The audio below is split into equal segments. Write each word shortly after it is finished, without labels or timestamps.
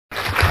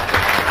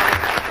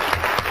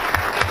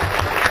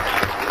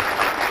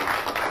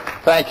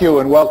Thank you,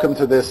 and welcome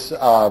to this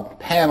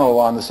panel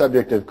on the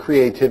subject of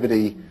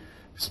creativity,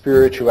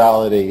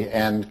 spirituality,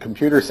 and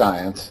computer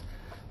science.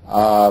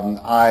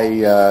 I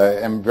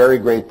am very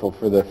grateful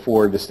for the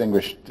four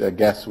distinguished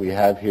guests we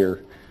have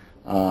here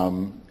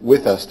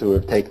with us to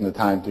have taken the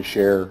time to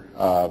share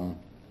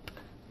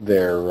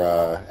their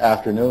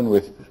afternoon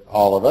with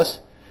all of us.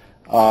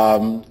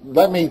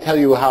 Let me tell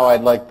you how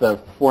I'd like the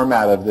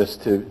format of this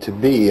to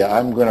be.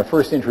 I'm going to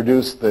first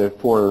introduce the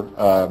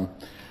four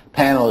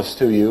panelists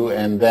to you,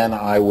 and then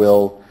I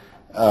will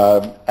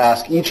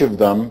ask each of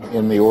them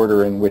in the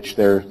order in which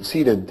they're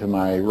seated to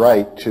my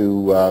right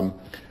to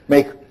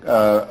make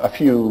a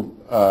few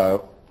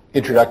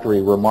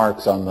introductory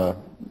remarks on the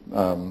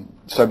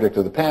subject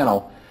of the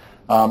panel,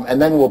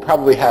 and then we'll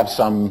probably have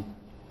some,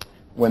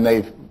 when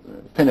they've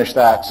finished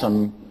that,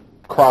 some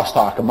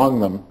crosstalk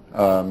among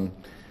them,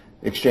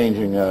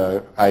 exchanging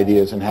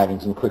ideas and having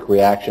some quick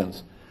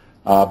reactions.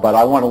 But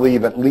I want to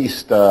leave at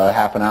least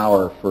half an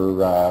hour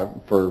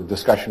for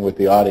discussion with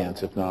the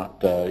audience, if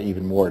not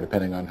even more,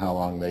 depending on how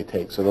long they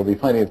take. So there'll be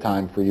plenty of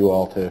time for you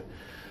all to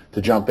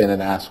jump in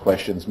and ask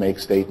questions, make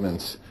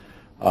statements.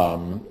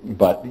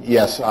 But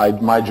yes,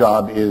 my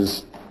job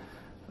is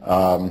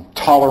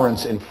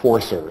tolerance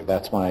enforcer.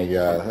 That's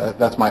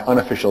my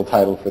unofficial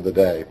title for the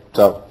day.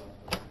 So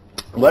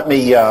let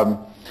me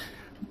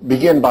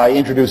begin by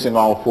introducing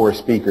all four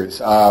speakers.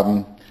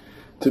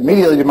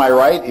 Immediately to my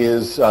right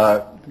is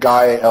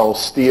Guy L.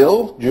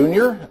 Steele,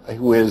 Jr.,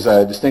 who is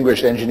a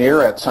distinguished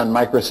engineer at Sun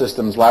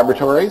Microsystems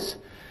Laboratories,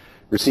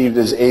 received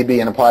his A.B.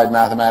 in Applied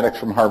Mathematics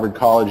from Harvard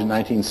College in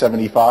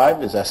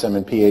 1975, his SM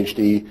and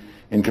Ph.D.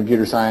 in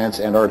Computer Science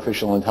and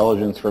Artificial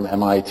Intelligence from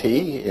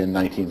MIT in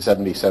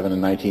 1977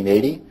 and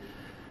 1980.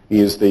 He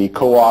is the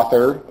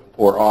co-author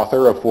or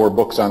author of 4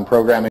 books on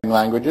programming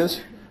languages,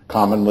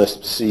 Common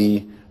Lisp,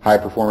 C, High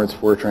Performance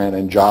Fortran,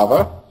 and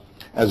Java,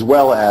 as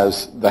well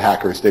as the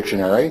Hacker's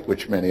Dictionary,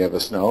 which many of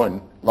us know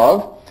and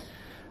love.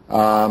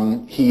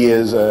 He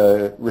is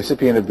a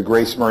recipient of the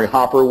Grace Murray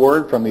Hopper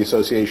Award from the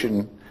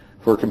Association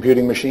for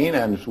Computing Machine,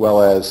 as well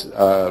as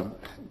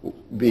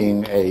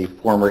being a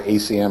former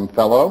ACM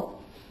fellow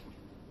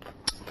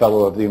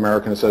of the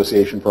American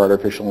Association for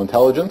Artificial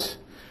Intelligence,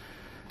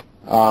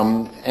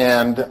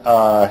 and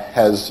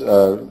has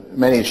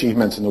many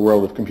achievements in the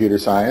world of computer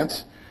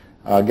science.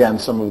 Again,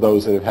 some of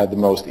those that have had the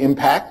most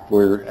impact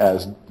were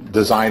as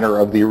designer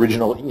of the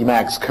original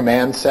Emacs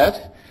command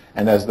set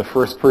and as the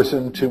first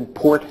person to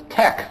port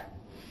TeX.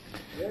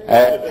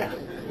 At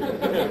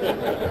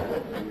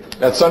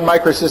Sun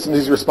Microsystems,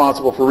 he's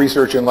responsible for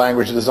research in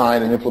language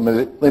design and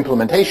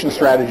implementation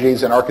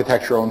strategies and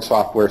architectural and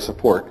software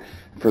support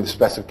for the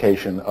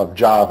specification of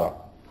Java.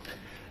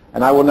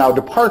 And I will now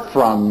depart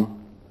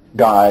from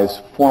Guy's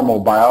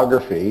formal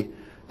biography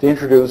to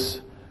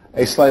introduce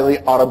a slightly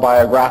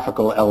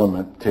autobiographical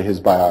element to his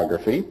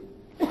biography.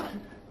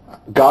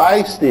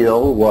 Guy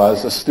Steele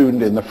was a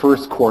student in the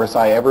first course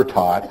I ever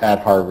taught at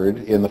Harvard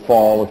in the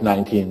fall of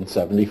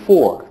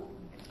 1974.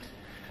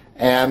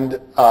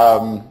 And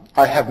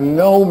I have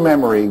no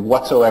memory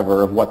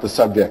whatsoever of what the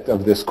subject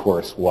of this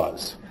course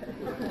was.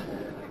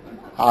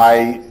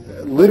 I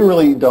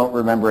literally don't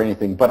remember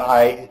anything, but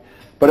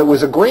it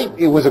was a great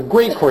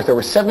course. There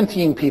were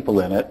 17 people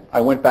in it.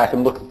 I went back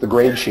and looked at the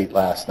grade sheet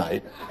last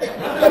night.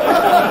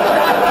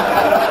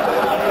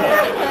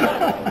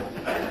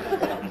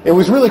 It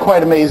was really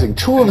quite amazing.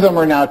 2 of them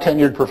are now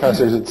tenured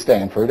professors at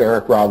Stanford,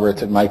 Eric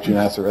Roberts and Mike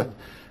Junessareth.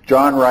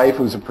 John Reif,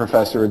 who's a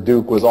professor at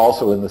Duke, was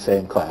also in the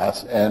same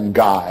class, and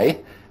Guy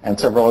and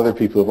several other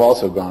people have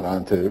also gone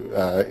on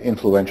to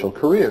influential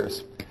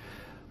careers.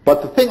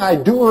 But the thing I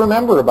do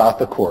remember about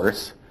the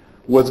course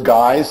was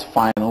Guy's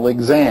final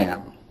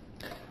exam.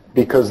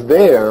 Because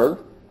there,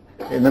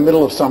 in the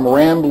middle of some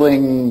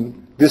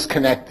rambling,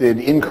 disconnected,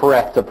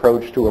 incorrect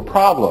approach to a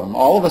problem,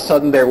 all of a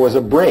sudden there was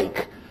a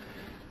break.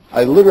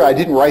 I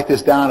didn't write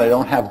this down. I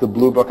don't have the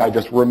blue book. I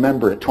just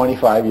remember it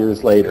 25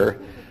 years later.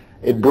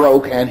 It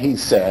broke, and he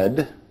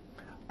said,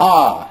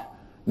 "Ah,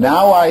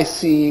 now I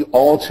see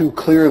all too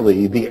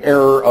clearly the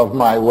error of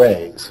my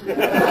ways."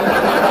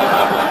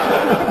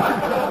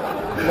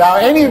 Now,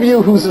 any of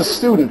you who's a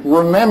student,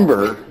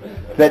 remember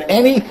that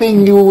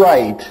anything you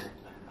write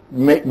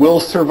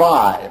will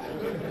survive.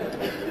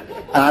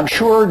 And I'm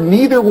sure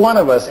neither one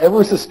of us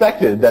ever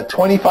suspected that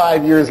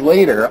 25 years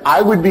later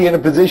I would be in a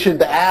position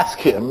to ask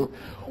him,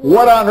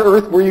 "What on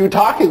earth were you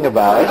talking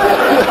about?"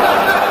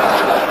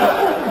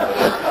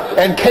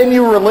 And can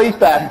you relate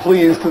that,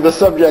 please, to the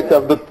subject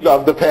of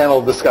the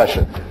panel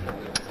discussion?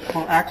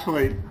 Well,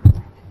 actually,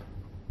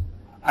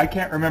 I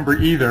can't remember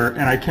either,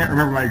 and I can't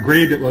remember my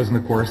grade that was in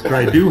the course, but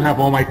I do have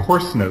all my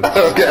course notes.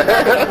 Okay.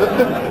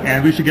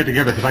 And we should get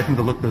together because I need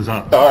to look those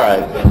up. All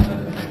right.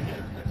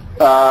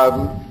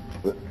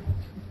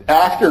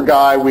 After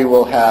Guy, we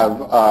will have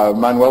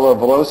Manuela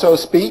Veloso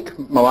speak.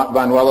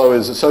 Manuela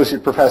is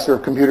Associate Professor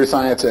of Computer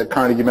Science at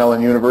Carnegie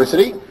Mellon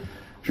University.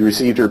 She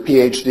received her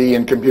PhD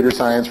in Computer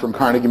Science from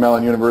Carnegie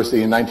Mellon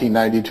University in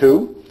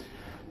 1992.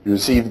 She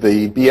received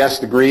the BS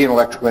degree in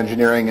Electrical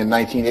Engineering in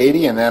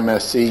 1980 and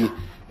MSc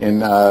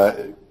in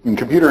in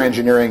computer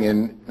engineering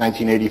in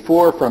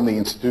 1984 from the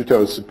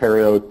Instituto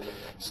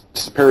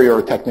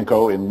Superior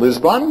Técnico in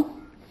Lisbon.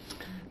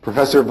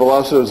 Professor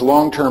Veloso's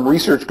long-term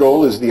research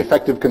goal is the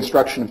effective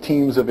construction of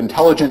teams of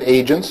intelligent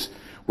agents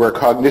where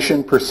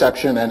cognition,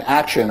 perception, and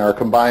action are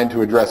combined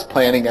to address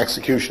planning,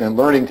 execution, and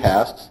learning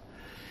tasks,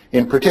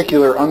 in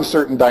particular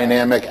uncertain,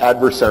 dynamic,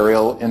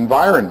 adversarial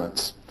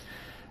environments.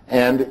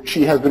 And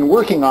she has been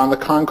working on the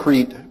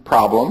concrete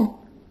problem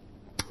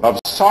of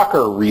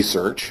soccer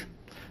research,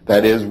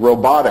 that is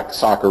robotic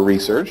soccer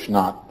research,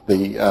 not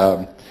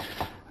the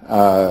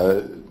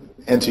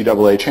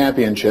NCAA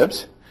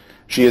championships.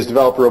 She has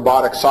developed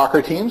robotic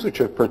soccer teams which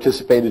have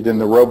participated in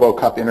the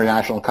RoboCup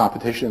international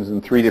competitions in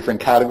 3 different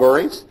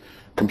categories: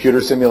 computer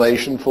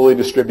simulation, fully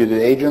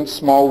distributed agents,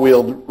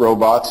 small-wheeled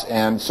robots,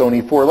 and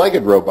Sony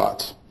 4-legged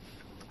robots,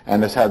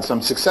 and has had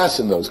some success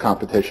in those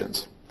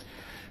competitions.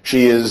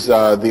 She is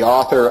the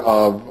author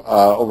of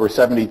over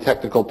 70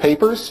 technical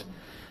papers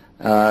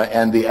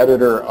and the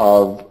editor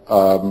of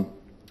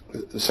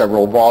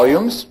several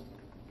volumes.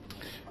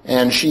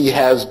 And she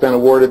has been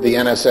awarded the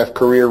NSF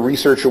Career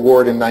Research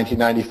Award in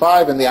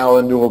 1995 and the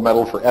Alan Newell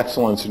Medal for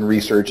Excellence in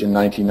Research in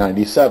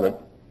 1997.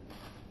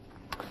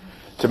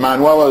 To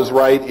Manuela's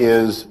right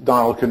is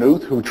Donald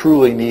Knuth, who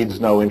truly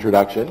needs no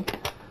introduction.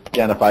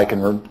 Again, if I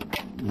can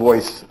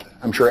voice,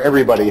 I'm sure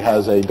everybody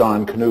has a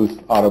Don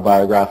Knuth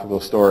autobiographical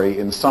story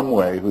in some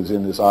way, who's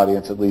in this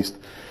audience at least.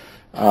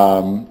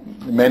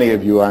 Many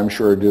of you, I'm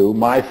sure, do.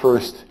 My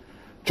first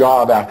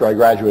job after I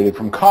graduated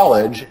from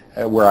college,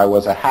 where I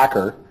was a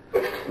hacker,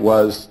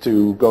 was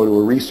to go to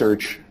a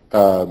research,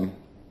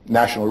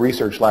 national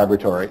research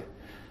laboratory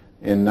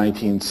in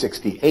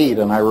 1968.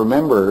 And I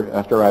remember,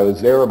 after I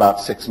was there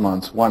about 6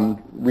 months,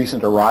 one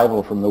recent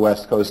arrival from the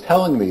West Coast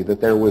telling me that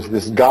there was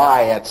this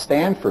guy at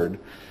Stanford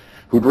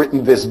who'd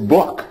written this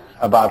book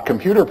about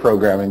computer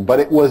programming, but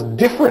it was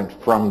different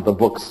from the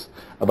books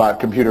about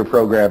computer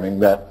programming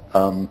that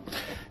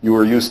you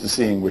were used to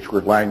seeing, which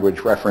were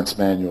language reference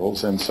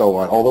manuals and so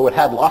on, although it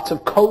had lots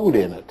of code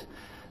in it.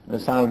 And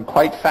it sounded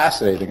quite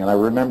fascinating, and I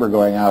remember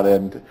going out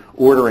and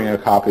ordering a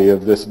copy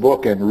of this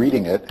book and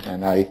reading it,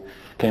 and I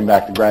came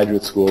back to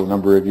graduate school a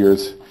number of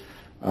years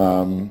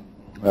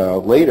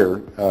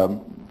later,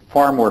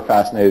 far more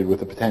fascinated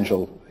with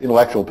the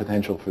intellectual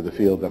potential for the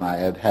field than I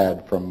had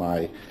had from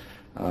my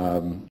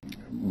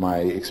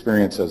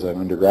experience as an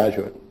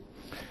undergraduate.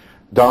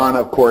 Don,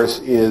 of course,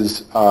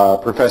 is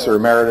Professor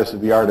Emeritus of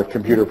the Art of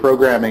Computer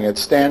Programming at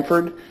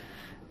Stanford.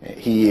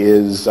 He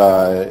has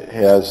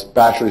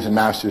bachelor's and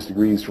master's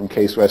degrees from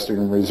Case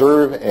Western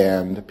Reserve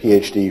and a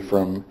PhD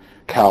from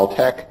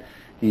Caltech.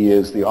 He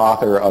is the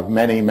author of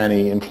many,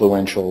 many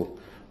influential,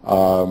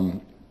 highly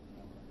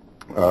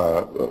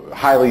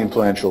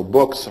influential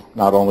books,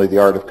 not only the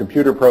Art of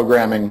Computer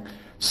Programming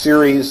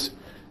series,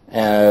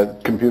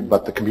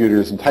 but the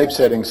Computers and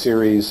Typesetting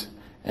series,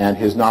 and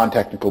his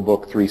non-technical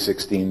book,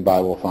 316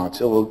 Bible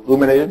Fonts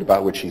Illuminated,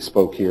 about which he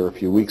spoke here a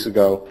few weeks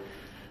ago.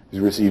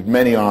 He's received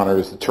many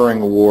honors: the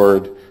Turing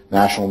Award,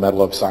 National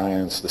Medal of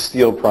Science, the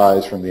Steele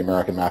Prize from the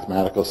American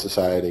Mathematical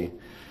Society,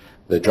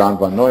 the John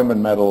von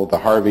Neumann Medal, the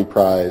Harvey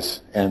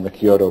Prize, and the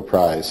Kyoto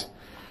Prize,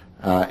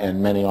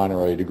 and many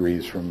honorary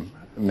degrees from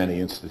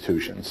many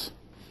institutions.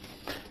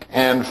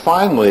 And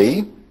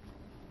finally,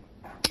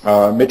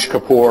 Mitch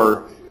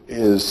Kapoor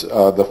is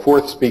the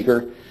 4th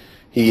speaker.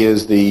 He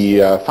is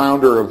the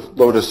founder of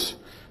Lotus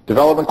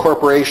Development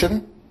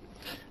Corporation,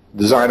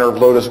 designer of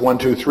Lotus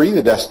 123,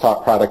 the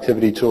desktop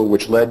productivity tool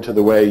which led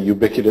the way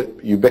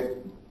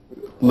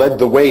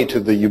to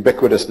the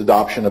ubiquitous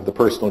adoption of the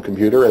personal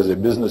computer as a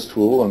business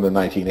tool in the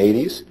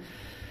 1980s.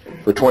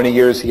 For 20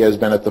 years, he has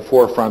been at the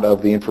forefront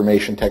of the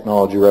information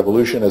technology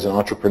revolution as an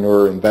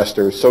entrepreneur,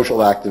 investor, social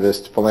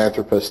activist,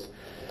 philanthropist,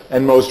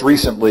 and most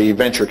recently,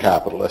 venture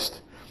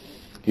capitalist.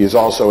 He is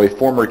also a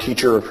former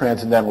teacher of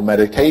transcendental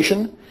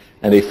meditation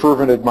and a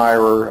fervent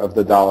admirer of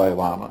the Dalai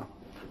Lama.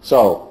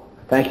 So,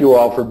 thank you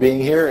all for being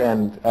here,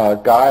 and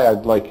Guy,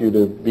 I'd like you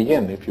to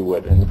begin, if you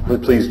would, and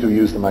please do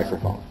use the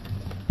microphone.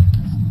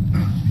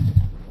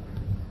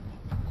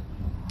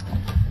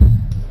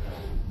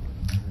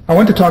 I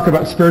want to talk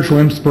about spiritual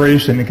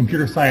inspiration in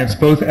computer science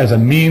both as a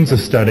means of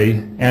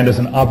study and as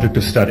an object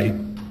of study.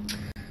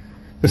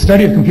 The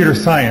study of computer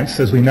science,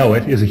 as we know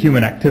it, is a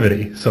human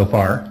activity so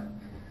far.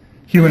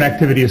 Human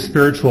activity is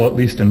spiritual, at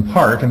least in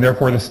part, and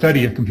therefore the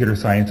study of computer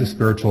science is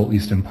spiritual, at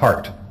least in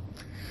part.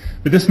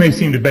 But this may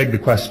seem to beg the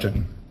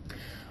question.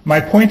 My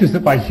point is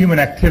that by human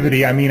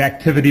activity, I mean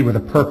activity with a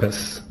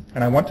purpose,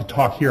 and I want to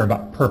talk here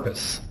about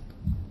purpose.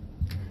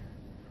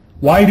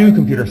 Why do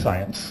computer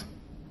science?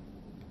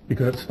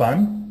 Because it's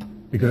fun?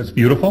 Because it's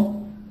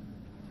beautiful?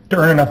 To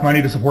earn enough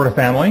money to support a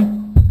family?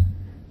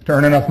 To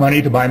earn enough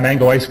money to buy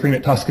mango ice cream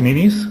at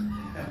Toscanini's?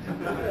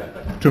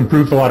 To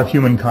improve the lot of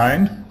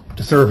humankind?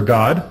 To serve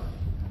God?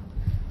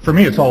 For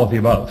me, it's all of the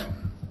above.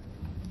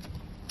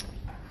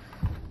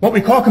 What we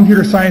call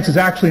computer science is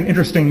actually an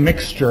interesting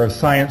mixture of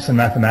science and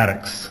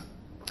mathematics.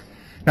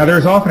 Now, there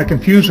is often a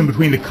confusion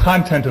between the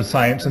content of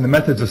science and the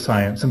methods of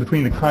science, and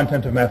between the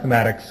content of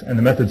mathematics and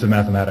the methods of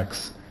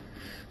mathematics.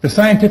 The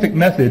scientific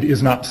method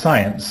is not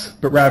science,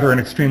 but rather an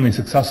extremely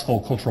successful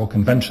cultural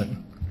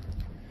convention.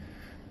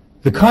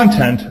 The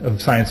content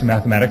of science and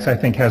mathematics, I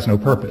think, has no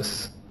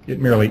purpose. It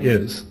merely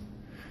is.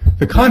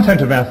 The content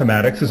of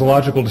mathematics is a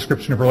logical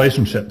description of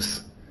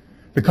relationships.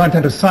 The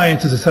content of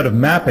science is a set of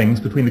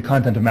mappings between the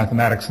content of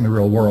mathematics and the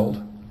real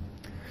world.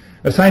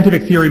 A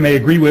scientific theory may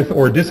agree with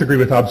or disagree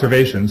with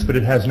observations, but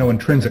it has no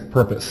intrinsic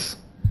purpose.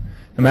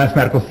 A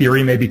mathematical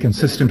theory may be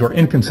consistent or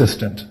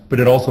inconsistent, but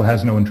it also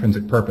has no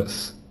intrinsic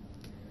purpose.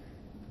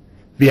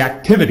 The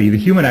activity, the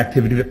human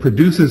activity that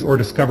produces or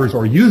discovers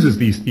or uses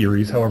these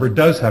theories, however,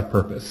 does have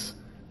purpose.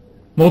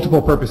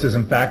 Multiple purposes,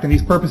 in fact, and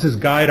these purposes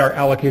guide our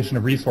allocation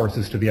of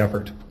resources to the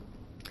effort.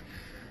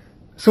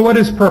 So what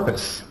is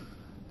purpose?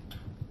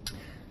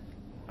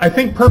 I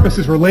think purpose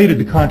is related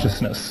to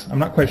consciousness. I'm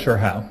not quite sure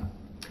how.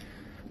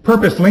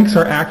 Purpose links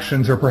our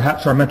actions or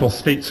perhaps our mental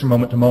states from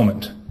moment to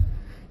moment.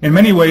 In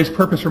many ways,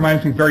 purpose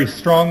reminds me very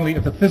strongly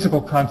of the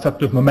physical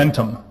concept of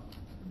momentum.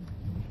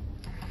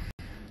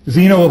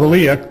 Zeno of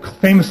Elea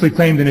famously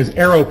claimed in his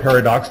arrow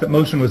paradox that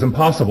motion was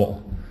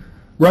impossible.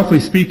 Roughly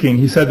speaking,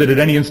 he said that at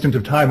any instant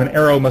of time an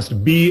arrow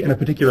must be in a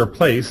particular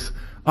place,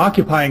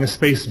 occupying a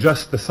space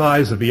just the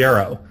size of the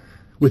arrow,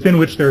 within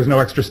which there is no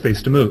extra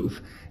space to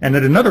move, and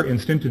at another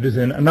instant it is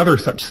in another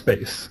such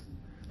space.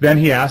 Then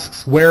he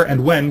asks, where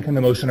and when can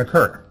the motion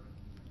occur?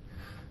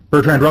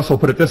 Bertrand Russell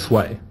put it this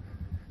way: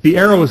 the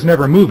arrow is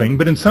never moving,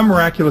 but in some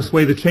miraculous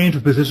way the change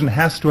of position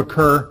has to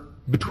occur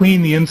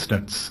between the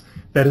instants.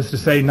 That is to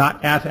say,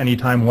 not at any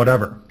time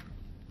whatever.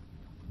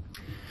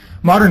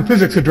 Modern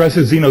physics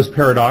addresses Zeno's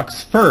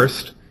paradox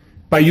first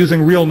by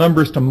using real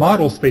numbers to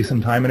model space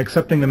and time and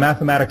accepting the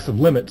mathematics of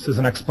limits as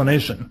an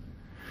explanation,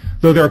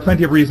 though there are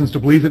plenty of reasons to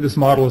believe that this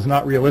model is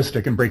not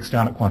realistic and breaks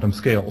down at quantum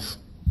scales.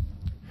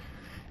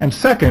 And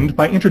second,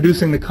 by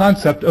introducing the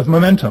concept of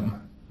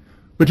momentum,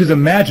 which is a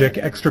magic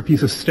extra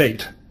piece of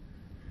state.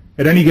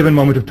 At any given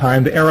moment of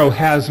time, the arrow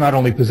has not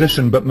only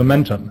position, but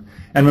momentum.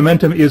 And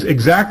momentum is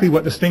exactly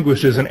what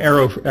distinguishes an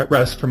arrow at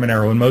rest from an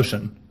arrow in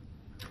motion.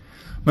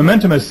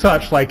 Momentum as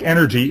such, like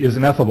energy, is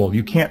ineffable.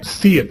 You can't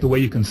see it the way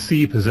you can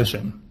see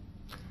position.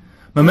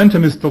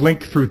 Momentum is the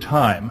link through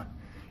time.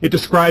 It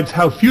describes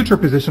how future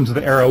positions of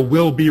the arrow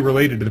will be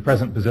related to the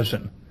present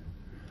position.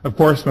 Of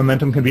course,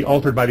 momentum can be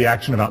altered by the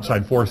action of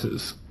outside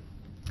forces.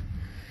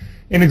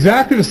 In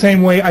exactly the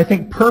same way, I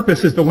think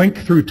purpose is the link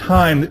through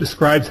time that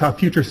describes how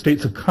future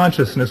states of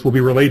consciousness will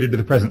be related to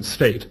the present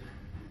state,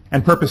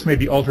 and purpose may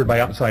be altered by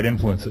outside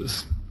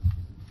influences.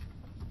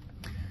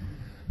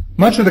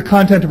 Much of the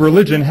content of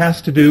religion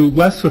has to do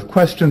less with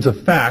questions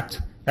of fact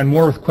and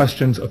more with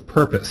questions of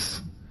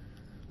purpose.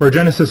 Where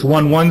Genesis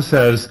 1:1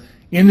 says,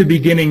 "In the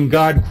beginning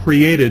God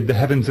created the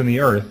heavens and the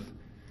earth,"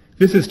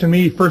 this is to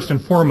me first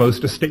and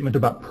foremost a statement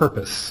about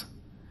purpose.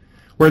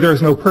 Where there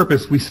is no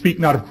purpose, we speak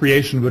not of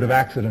creation, but of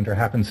accident or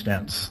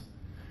happenstance.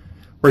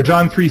 Where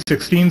John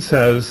 3:16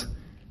 says,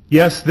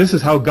 "Yes, this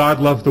is how God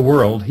loved the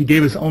world. He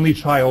gave his only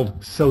child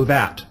so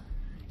that,"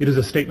 it is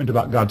a statement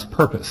about God's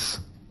purpose.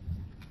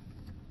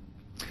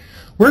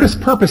 Where does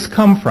purpose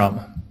come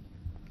from?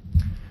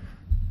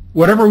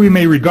 Whatever we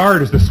may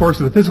regard as the source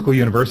of the physical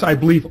universe, I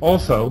believe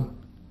also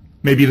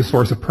may be the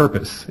source of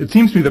purpose. It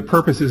seems to me that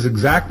purpose is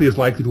exactly as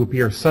likely to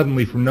appear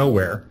suddenly from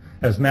nowhere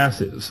as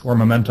mass is, or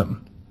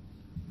momentum.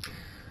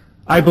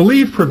 I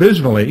believe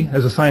provisionally,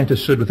 as a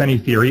scientist should with any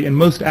theory, in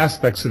most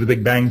aspects of the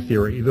Big Bang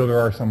theory, though there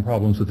are some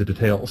problems with the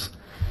details.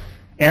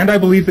 And I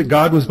believe that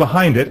God was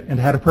behind it and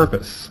had a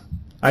purpose.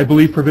 I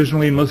believe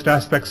provisionally in most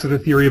aspects of the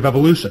theory of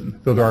evolution,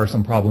 though there are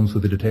some problems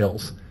with the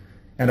details.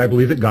 And I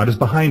believe that God is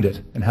behind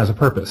it and has a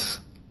purpose.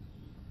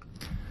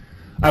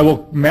 I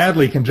will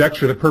madly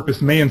conjecture that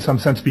purpose may in some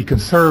sense be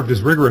conserved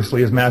as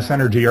rigorously as mass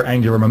energy or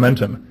angular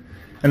momentum,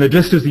 and that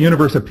just as the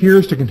universe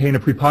appears to contain a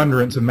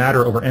preponderance of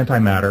matter over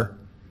antimatter,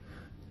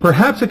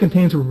 perhaps it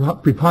contains a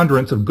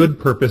preponderance of good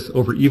purpose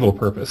over evil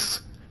purpose.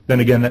 Then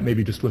again, that may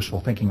be just wishful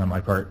thinking on my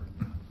part.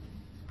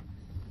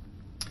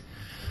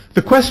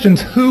 The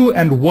questions who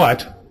and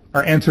what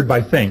are answered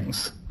by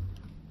things.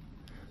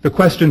 The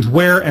questions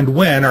where and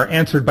when are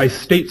answered by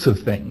states of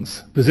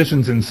things,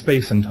 positions in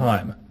space and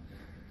time.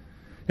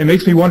 It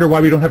makes me wonder why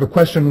we don't have a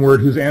question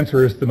word whose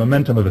answer is the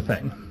momentum of a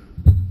thing.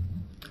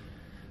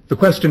 The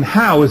question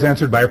how is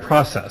answered by a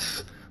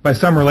process, by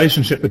some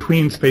relationship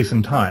between space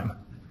and time.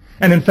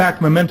 And in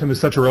fact, momentum is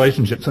such a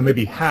relationship, so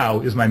maybe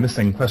how is my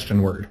missing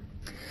question word.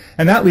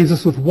 And that leaves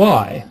us with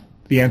why,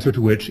 the answer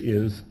to which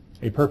is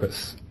a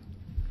purpose.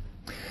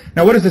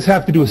 Now, what does this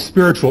have to do with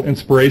spiritual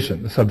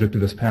inspiration, the subject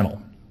of this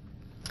panel?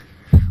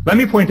 Let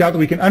me point out that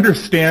we can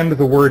understand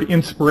the word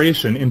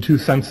inspiration in two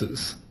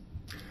senses.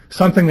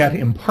 Something that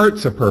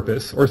imparts a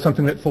purpose or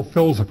something that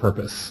fulfills a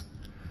purpose.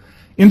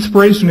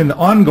 Inspiration in the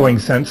ongoing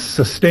sense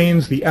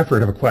sustains the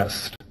effort of a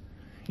quest.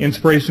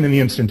 Inspiration in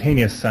the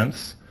instantaneous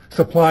sense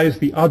supplies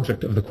the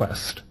object of the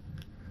quest.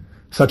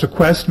 Such a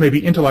quest may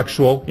be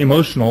intellectual,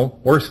 emotional,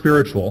 or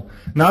spiritual,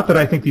 not that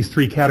I think these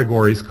three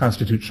categories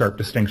constitute sharp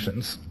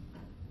distinctions.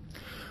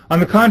 On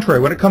the contrary,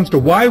 when it comes to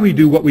why we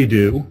do what we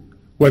do,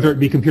 whether it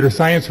be computer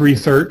science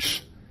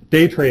research,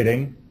 day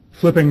trading,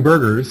 flipping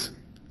burgers,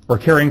 or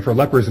caring for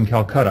lepers in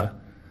Calcutta,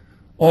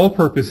 all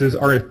purposes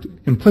are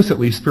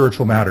implicitly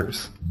spiritual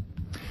matters.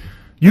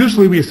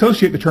 Usually we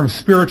associate the term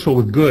spiritual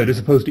with good as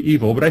opposed to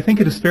evil, but I think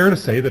it is fair to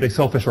say that a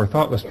selfish or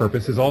thoughtless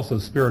purpose is also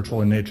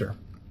spiritual in nature.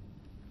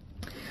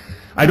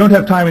 I don't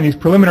have time in these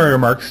preliminary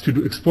remarks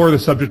to explore the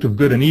subject of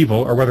good and evil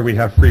or whether we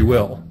have free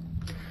will.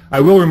 I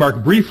will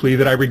remark briefly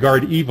that I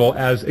regard evil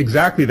as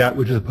exactly that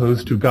which is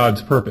opposed to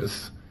God's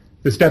purpose.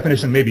 This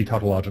definition may be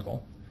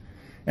tautological.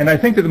 And I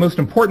think that the most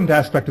important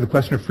aspect of the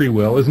question of free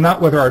will is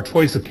not whether our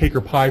choice of cake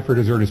or pie for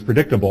dessert is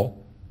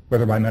predictable,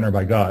 whether by men or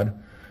by God,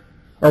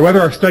 or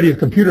whether our study of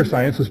computer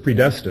science was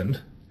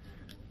predestined,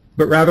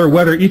 but rather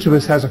whether each of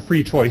us has a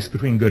free choice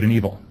between good and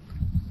evil.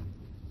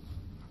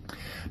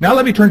 Now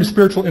let me turn to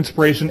spiritual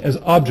inspiration as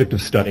object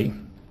of study.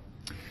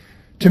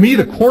 To me,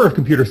 the core of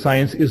computer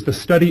science is the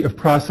study of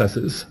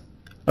processes,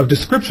 of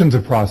descriptions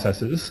of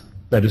processes,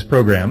 that is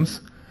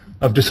programs,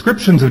 of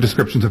descriptions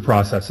of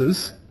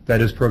processes, that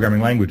is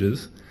programming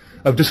languages,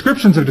 of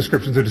descriptions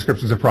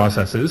of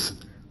processes,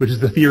 which is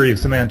the theory of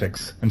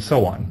semantics, and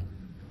so on.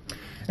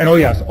 And oh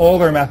yes, all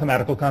their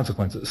mathematical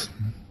consequences.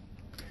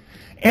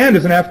 And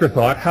as an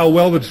afterthought, how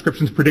well the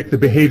descriptions predict the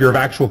behavior of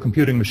actual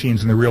computing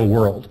machines in the real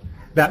world.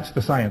 That's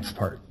the science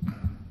part.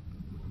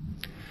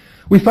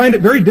 We find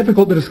it very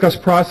difficult to discuss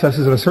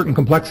processes of a certain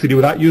complexity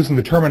without using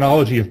the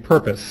terminology of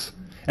purpose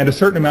and a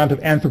certain amount of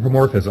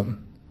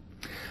anthropomorphism.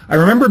 I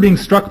remember being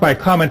struck by a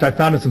comment I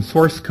found in some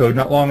source code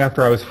not long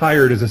after I was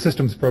hired as a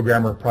systems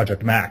programmer at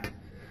Project Mac,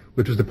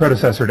 which was the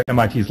predecessor to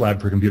MIT's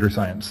Lab for Computer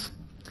Science.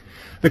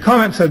 The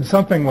comment said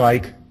something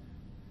like,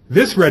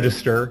 "This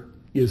register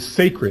is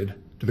sacred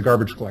to the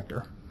garbage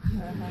collector."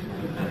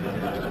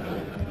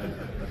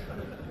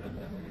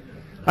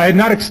 I had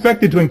not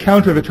expected to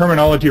encounter the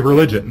terminology of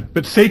religion,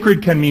 but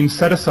sacred can mean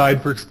set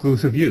aside for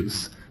exclusive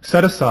use,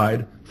 set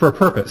aside for a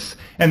purpose,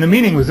 and the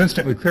meaning was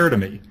instantly clear to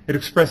me. It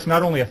expressed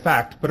not only a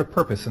fact, but a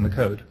purpose in the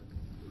code.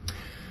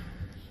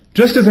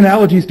 Just as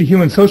analogies to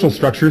human social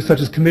structures, such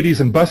as committees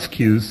and bus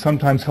queues,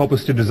 sometimes help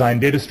us to design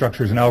data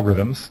structures and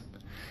algorithms,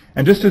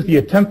 and just as the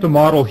attempt to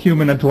model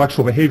human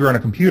intellectual behavior on a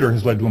computer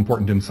has led to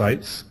important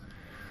insights,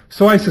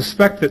 so I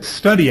suspect that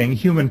studying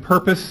human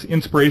purpose,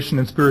 inspiration,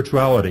 and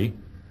spirituality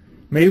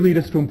may lead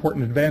us to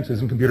important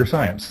advances in computer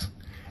science.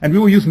 And we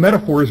will use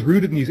metaphors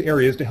rooted in these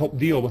areas to help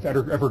deal with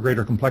ever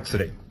greater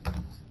complexity.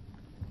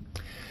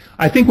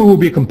 I think we will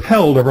be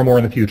compelled ever more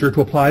in the future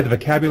to apply the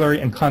vocabulary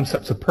and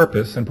concepts of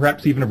purpose and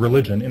perhaps even of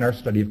religion in our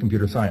study of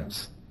computer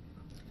science.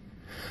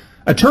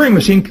 A Turing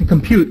machine can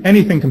compute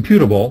anything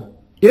computable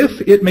if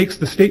it makes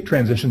the state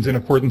transitions in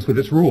accordance with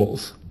its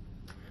rules.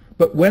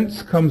 But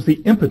whence comes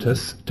the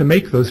impetus to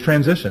make those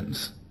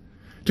transitions?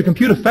 To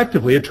compute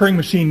effectively, a Turing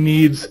machine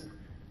needs,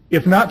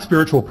 if not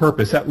spiritual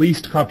purpose, at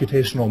least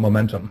computational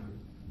momentum.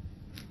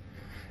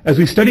 As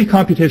we study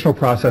computational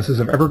processes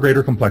of ever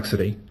greater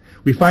complexity,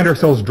 we find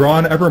ourselves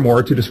drawn ever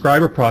more to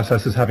describe a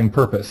process as having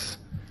purpose.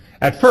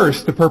 At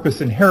first, the purpose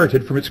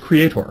inherited from its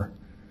creator,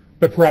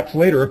 but perhaps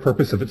later a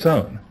purpose of its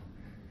own.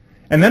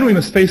 And then we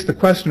must face the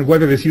question of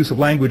whether this use of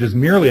language is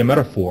merely a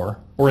metaphor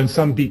or in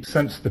some deep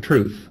sense the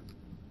truth.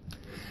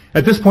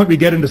 At this point we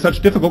get into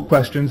such difficult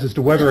questions as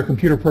to whether a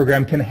computer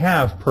program can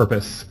have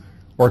purpose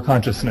or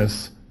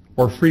consciousness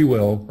or free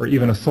will or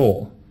even a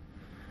soul.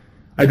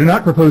 I do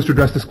not propose to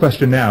address this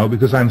question now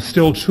because I'm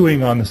still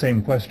chewing on the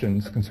same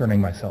questions concerning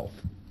myself.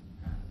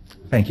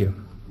 Thank you.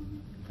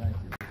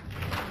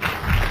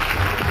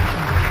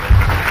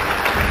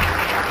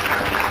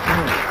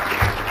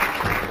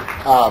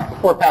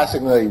 Before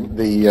passing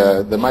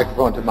the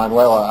microphone to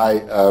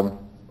Manuela,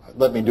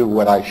 let me do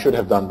what I should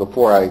have done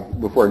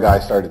before Guy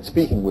started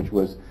speaking, which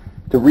was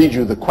to read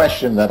you the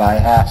question that I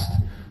asked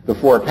the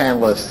four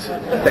panelists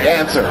to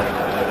answer.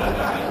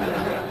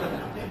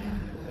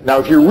 Now,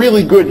 if you're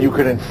really good, you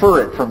could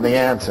infer it from the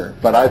answer.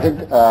 But I think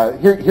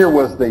here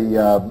was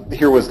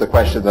the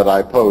question that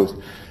I posed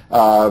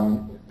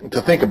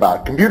to think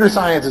about. Computer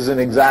science is an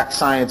exact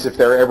science if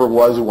there ever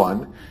was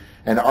one,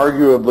 and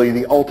arguably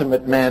the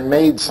ultimate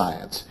man-made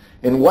science.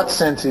 In what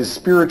sense is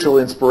spiritual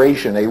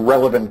inspiration a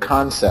relevant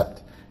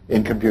concept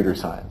in computer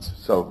science?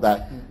 So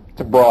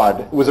it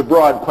was a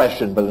broad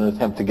question, but an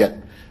attempt to get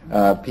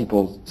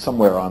people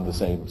somewhere on the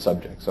same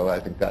subject. So I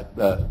think that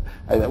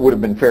would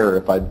have been fairer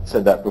if I'd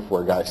said that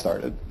before Guy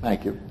started.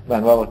 Thank you.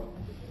 Manuela?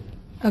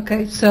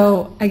 Okay,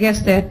 so I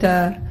guess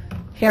that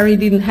Harry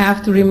didn't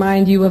have to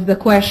remind you of the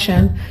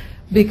question,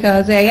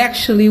 because I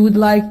actually would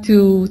like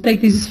to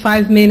take these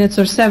 5 minutes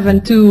or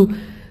 7 to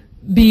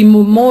be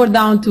more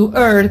down to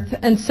earth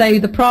and say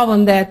the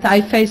problem that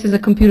I face as a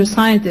computer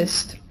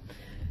scientist.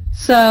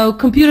 So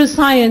computer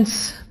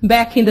science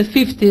back in the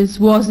 50s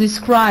was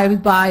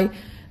described by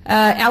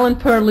Alan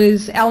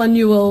Perlis, Alan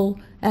Newell,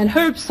 and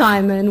Herb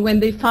Simon when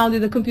they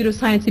founded the computer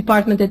science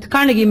department at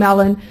Carnegie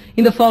Mellon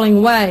in the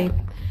following way.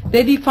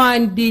 They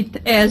defined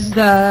it as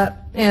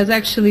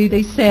actually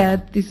they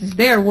said, this is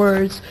their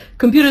words,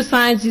 computer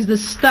science is the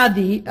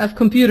study of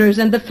computers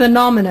and the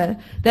phenomena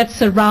that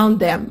surround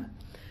them.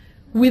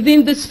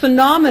 Within this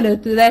phenomena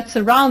that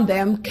surround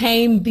them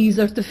came these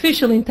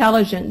artificial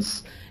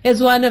intelligence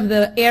as one of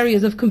the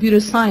areas of computer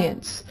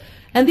science.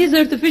 And this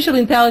artificial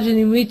intelligence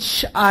in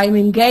which I'm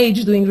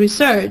engaged doing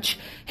research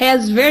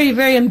has very,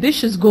 very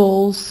ambitious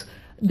goals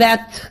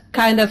that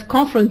kind of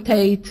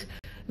confrontate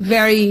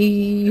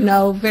very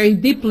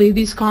deeply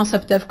this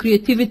concept of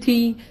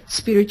creativity,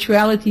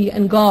 spirituality,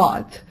 and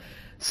God.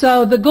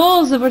 So the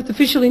goals of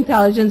artificial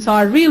intelligence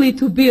are really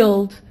to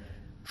build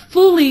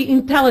fully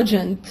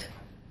intelligent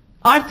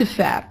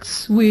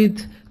artifacts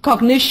with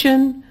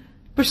cognition,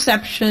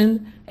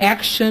 perception,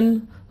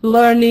 action,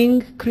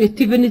 learning,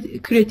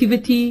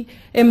 creativity,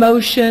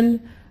 emotion,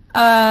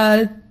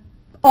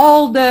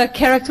 all the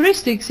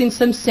characteristics in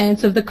some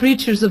sense of the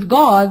creatures of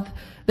God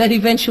that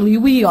eventually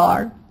we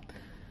are.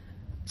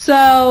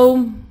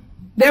 So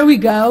there we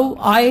go.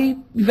 I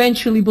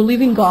eventually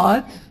believe in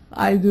God.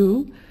 I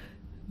do.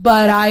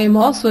 But I am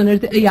also an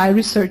AI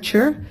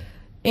researcher.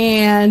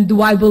 And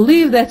do I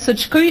believe that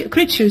such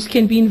creatures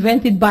can be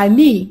invented by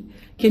me,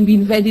 can be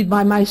invented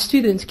by my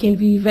students, can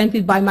be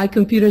invented by my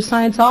computer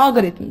science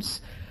algorithms?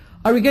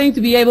 Are we going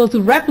to be able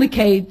to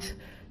replicate,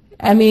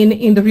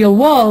 in the real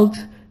world,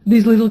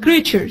 these little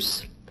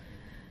creatures?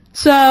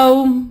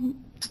 So,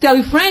 to tell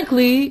you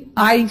frankly,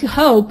 I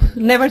hope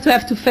never to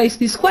have to face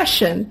this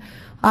question.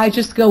 I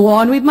just go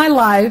on with my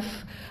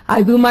life,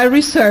 I do my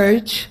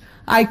research,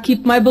 I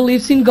keep my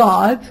beliefs in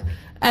God,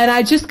 and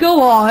I just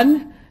go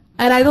on,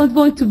 and I don't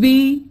want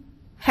to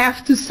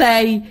have to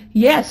say,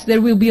 yes,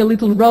 there will be a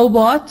little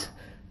robot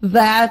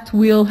that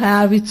will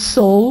have its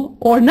soul,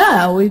 or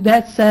no,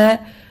 that's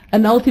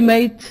an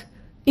ultimate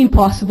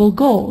impossible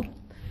goal.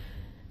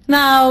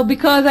 Now,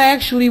 because I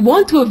actually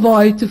want to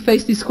avoid to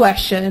face this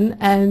question,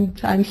 and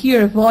I'm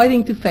here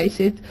avoiding to face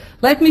it,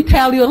 let me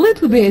tell you a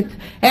little bit,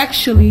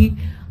 actually,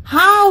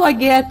 how I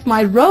get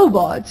my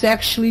robots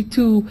actually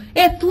to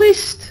at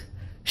least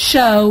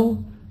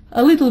show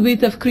a little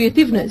bit of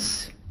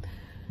creativeness.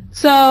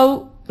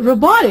 So,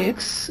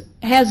 robotics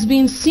has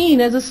been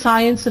seen as a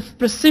science of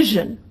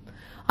precision.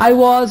 I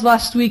was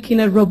last week in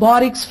a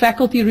robotics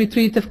faculty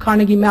retreat of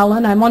Carnegie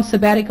Mellon. I'm on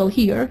sabbatical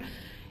here.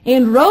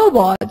 And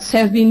robots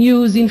have been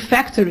used in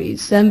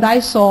factories. And I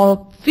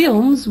saw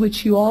films,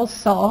 which you all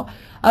saw,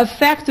 of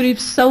factory of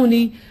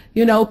Sony,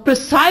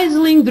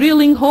 precisely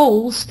drilling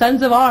holes,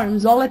 tons of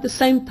arms, all at the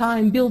same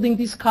time, building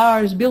these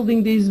cars,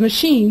 building these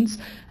machines.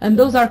 And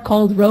those are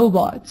called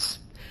robots.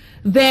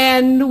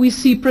 Then we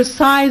see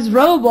precise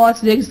robots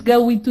that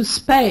go into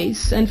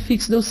space and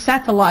fix those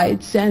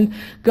satellites and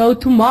go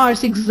to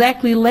Mars,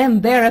 exactly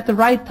land there at the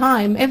right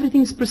time.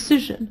 Everything's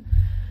precision.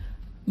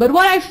 But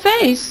what I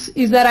face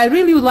is that I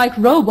really would like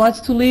robots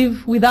to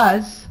live with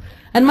us.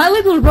 And my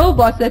little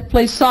robots that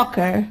play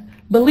soccer,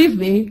 believe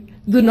me,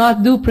 do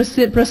not do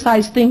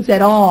precise things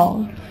at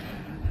all.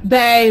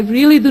 They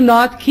really do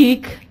not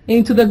kick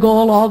into the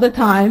goal all the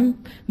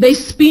time. They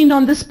spin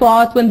on the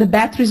spot when the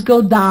batteries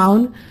go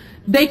down.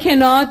 They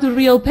cannot do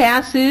real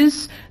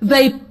passes.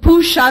 They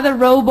push other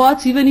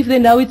robots even if they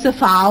know it's a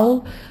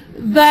foul.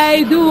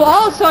 They do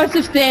all sorts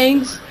of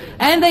things,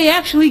 and they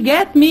actually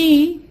get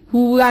me,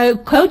 who I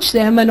coach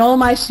them, and all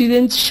my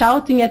students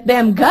shouting at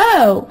them,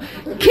 go,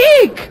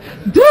 kick,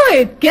 do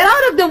it, get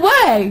out of the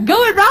way,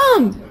 go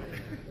around.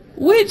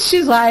 Which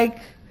is like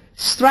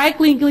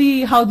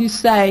strikingly,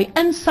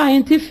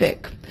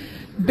 unscientific.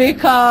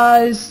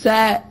 Because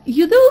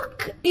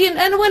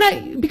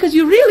because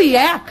you really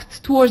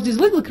act towards these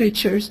little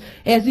creatures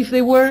as if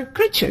they were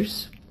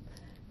creatures.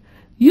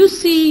 You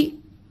see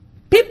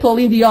people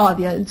in the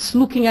audience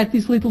looking at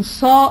these little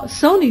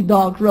Sony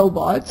dog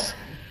robots,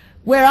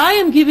 where I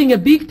am giving a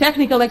big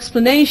technical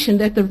explanation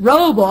that the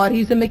robot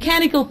is a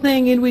mechanical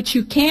thing in which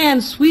you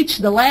can switch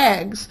the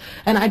legs,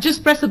 and I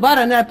just press a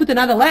button and I put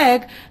another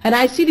leg, and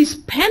I see this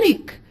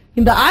panic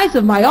in the eyes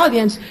of my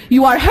audience.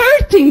 You are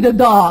hurting the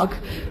dog.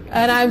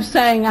 And I'm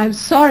saying, I'm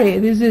sorry,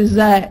 this is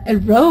a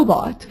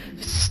robot.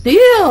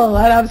 Still,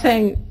 and I'm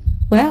saying,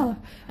 well,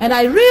 and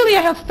I really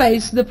have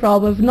faced the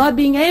problem of not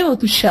being able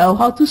to show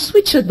how to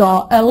switch a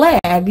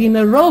leg in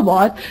a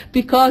robot,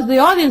 because the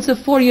audience of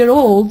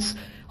 4-year-olds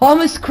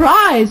almost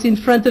cries in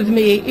front of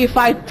me if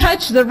I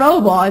touch the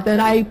robot and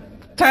I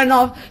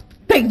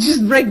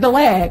just break the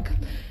leg.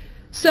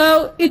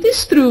 So it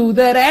is true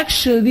that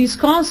actually this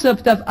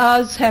concept of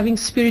us having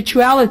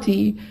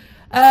spirituality,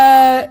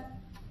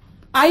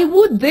 I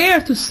would dare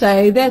to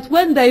say that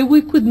one day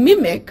we could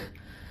mimic,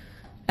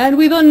 and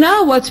we don't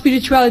know what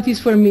spirituality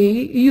is for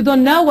me, you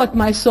don't know what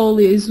my soul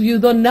is, you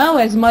don't know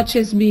as much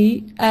as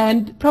me,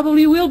 and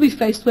probably will be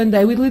faced one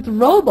day with little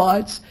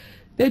robots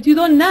that you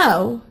don't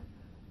know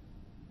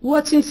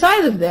what's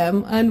inside of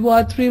them and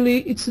what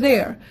really it's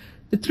there.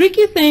 The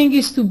tricky thing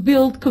is to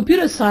build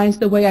computer science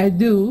the way I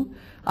do,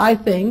 I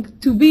think,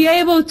 to be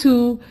able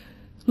to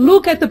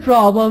look at the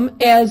problem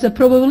as a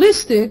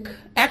probabilistic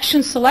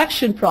action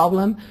selection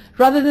problem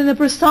rather than a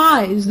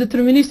precise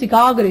deterministic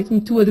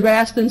algorithm to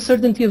address the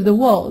uncertainty of the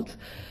world.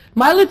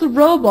 My little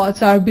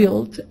robots are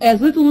built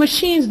as little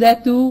machines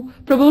that do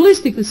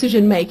probabilistic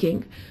decision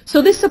making.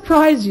 So they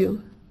surprise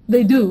you.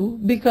 They do,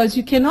 because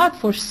you cannot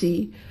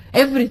foresee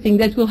everything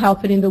that will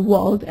happen in the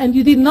world, and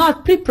you did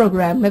not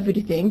pre-program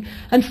everything.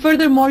 And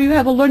furthermore, you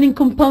have a learning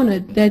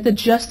component that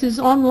adjusts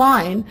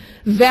online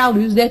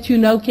values that you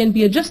know can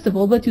be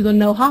adjustable, but you don't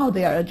know how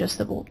they are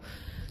adjustable.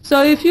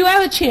 So if you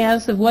have a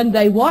chance of one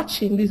day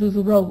watching this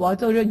little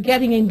robot, or you're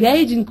getting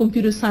engaged in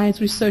computer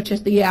science research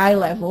at the AI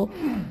level,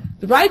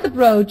 the right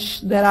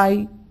approach that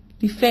I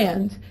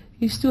defend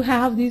is to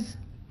have this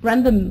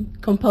random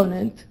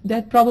component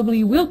that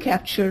probably will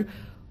capture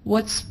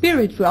what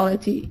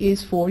spirituality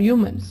is for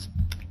humans.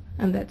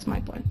 And that's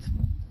my point.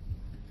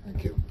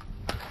 Thank you.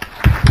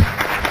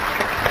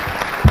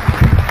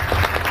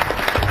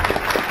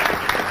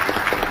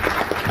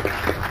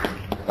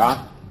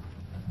 Don?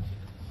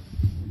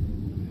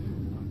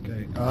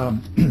 Okay.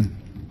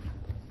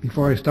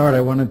 Before I start,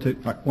 I want to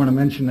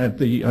mention that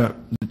the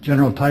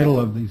general title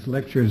of these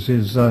lectures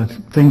is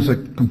things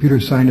that computer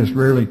science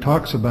rarely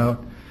talks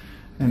about,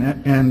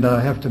 and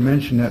I have to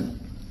mention that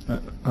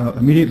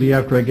immediately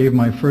after I gave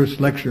my first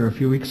lecture a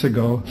few weeks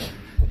ago,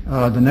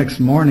 the next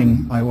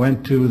morning I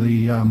went to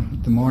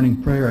the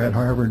morning prayer at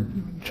Harvard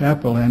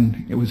Chapel,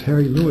 and it was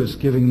Harry Lewis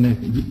giving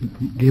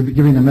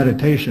the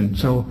meditation.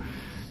 So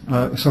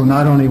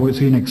not only was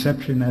he an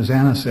exception, as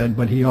Anna said,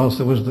 but he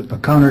also was a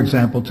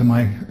counterexample to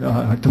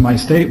my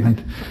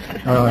statement,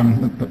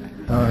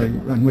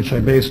 on which I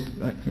based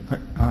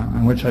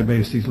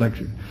these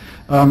lectures.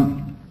 I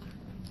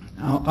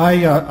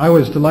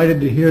was delighted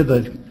to hear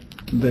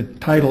the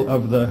title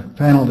of the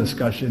panel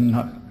discussion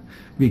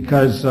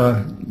because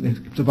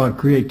it's about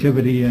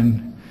creativity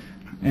and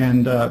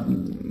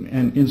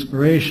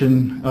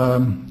inspiration.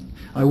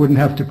 I wouldn't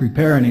have to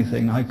prepare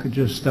anything. I could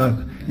just, I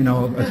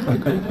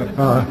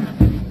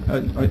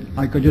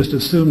could just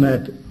assume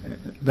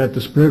that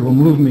the Spirit will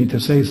move me to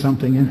say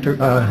something,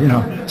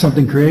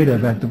 something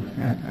creative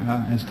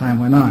as time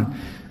went on.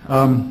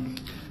 On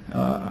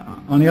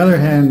the other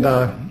hand,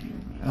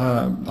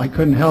 I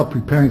couldn't help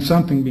preparing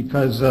something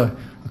because a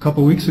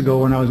couple of weeks ago,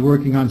 when I was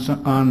working on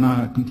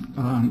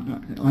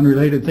an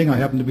unrelated thing, I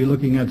happened to be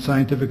looking at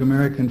Scientific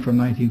American from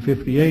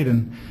 1958,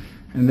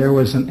 and there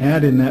was an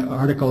ad in that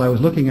article I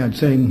was looking at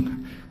saying,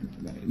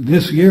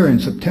 this year in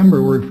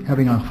September we're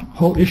having a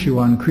whole issue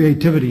on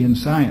creativity in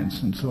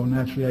science. And so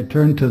naturally I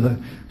turned to the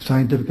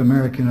Scientific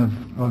American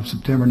of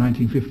September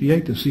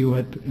 1958 to see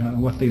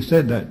what they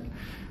said that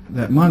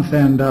month.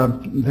 And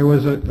there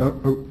was a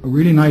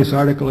really nice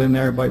article in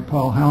there by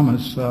Paul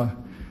Halmas,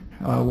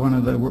 one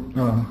of the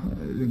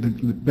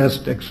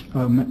best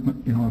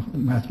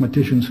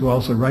mathematicians who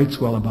also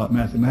writes well about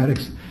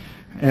mathematics.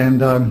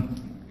 And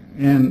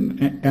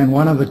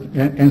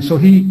so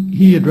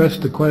he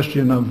addressed the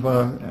question of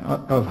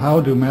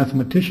how do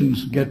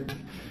mathematicians get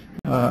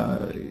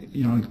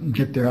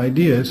their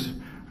ideas,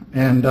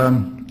 and to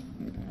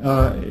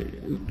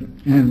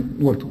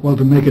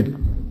make it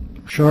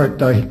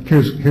short,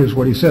 here's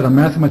what he said: a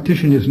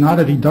mathematician is not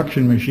a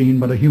deduction machine,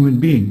 but a human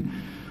being.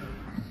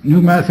 New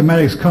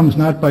mathematics comes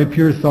not by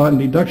pure thought and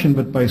deduction,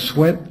 but by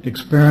sweat,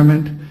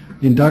 experiment,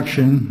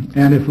 induction,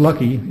 and if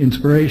lucky,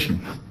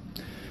 inspiration.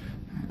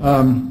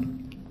 That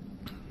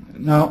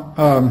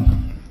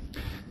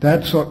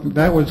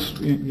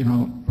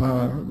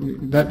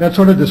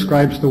sort of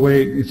describes the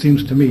way it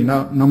seems to me.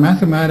 Now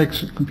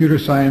mathematics, computer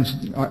science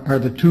are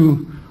the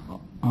two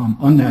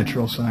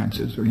unnatural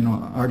sciences, or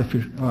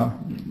artificial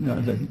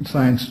the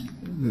science,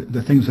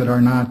 the things that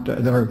are not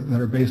that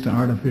are based on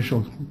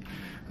artificial,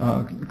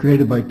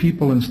 created by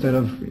people instead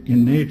of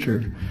in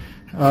nature.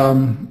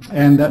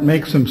 And that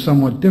makes them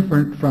somewhat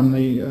different from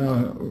the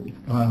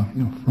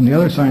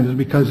other sciences,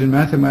 because in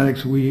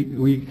mathematics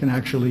we can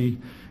actually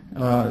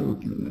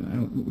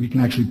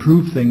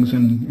prove things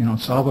and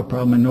solve a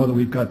problem and know that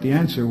we've got the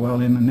answer.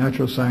 While in the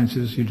natural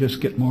sciences you just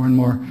get more and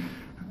more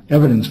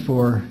evidence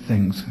for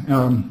things.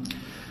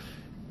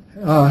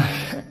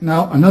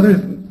 Now another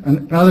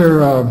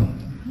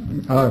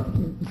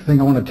thing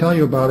I want to tell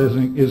you about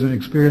is an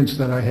experience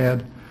that I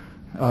had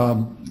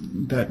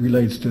that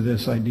relates to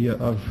this idea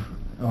of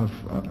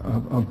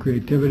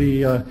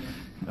creativity.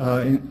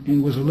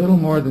 It was a little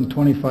more than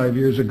 25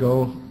 years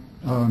ago.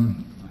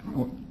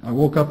 I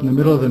woke up in the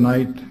middle of the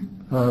night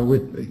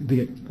with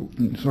the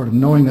sort of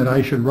knowing that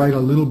I should write a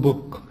little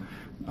book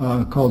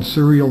called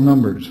Serial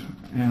Numbers.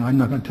 And I'm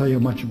not going to tell you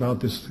much about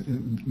this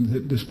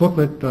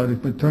booklet.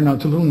 It turned out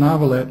it's a little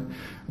novelette,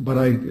 but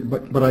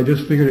I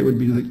just figured it would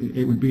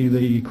be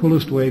the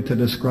coolest way to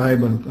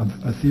describe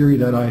a theory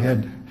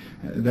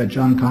that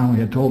John Conway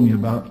had told me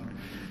about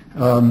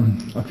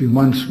a few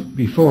months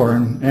before,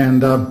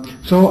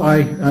 so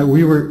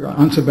we were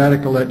on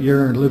sabbatical that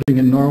year, living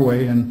in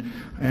Norway, and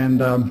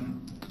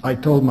I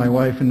told my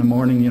wife in the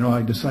morning,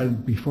 I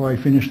decided before I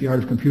finish The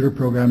Art of Computer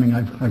Programming,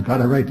 I've got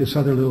to write this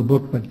other little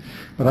book,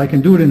 but I can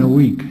do it in a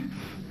week.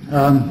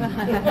 And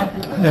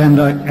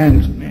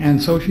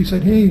so she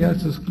said, hey,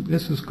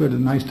 this is good, a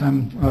nice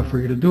time for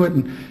you to do it.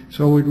 And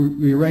so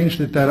we arranged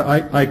it that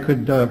I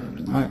could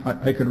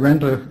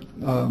rent a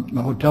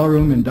hotel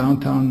room in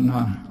downtown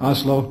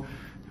Oslo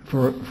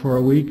for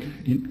a week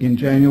in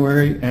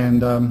January,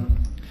 and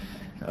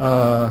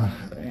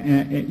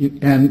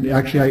and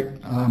actually,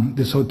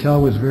 this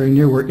hotel was very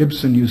near where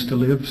Ibsen used to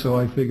live, so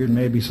I figured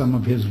maybe some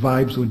of his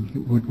vibes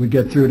would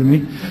get through to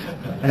me.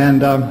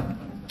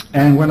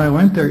 And when I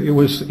went there, it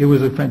was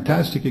a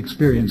fantastic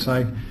experience.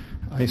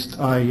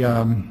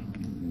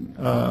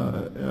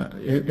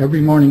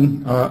 Every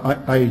morning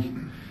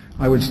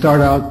I would start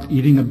out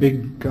eating a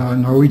big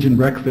Norwegian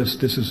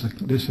breakfast. This is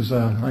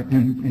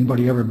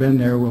anybody ever been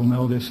there will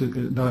know this.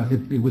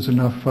 It was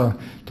enough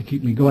to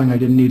keep me going. I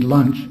didn't need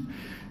lunch,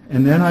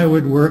 and then I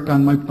would work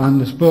on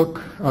this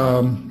book.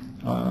 And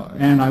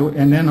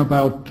then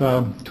about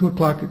 2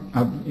 o'clock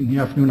in the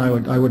afternoon,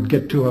 I would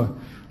get to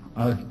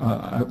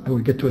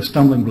a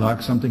stumbling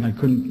block, something I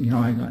couldn't,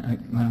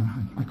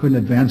 I couldn't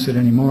advance it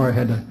anymore. I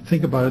had to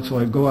think about it, so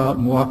I'd go out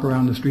and walk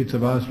around the streets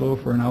of Oslo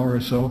for an hour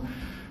or so.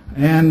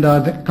 And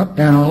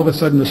all of a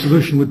sudden the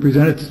solution would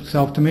present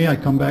itself to me. I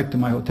come back to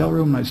my hotel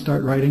room and I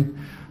start writing,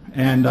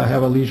 and I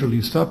have a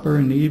leisurely supper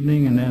in the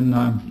evening, and then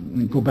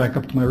go back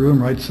up to my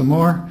room, write some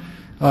more.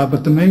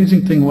 But the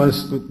amazing thing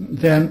was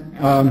then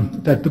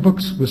that the book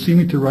was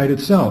seeming to write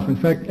itself. In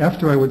fact,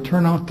 after I would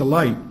turn off the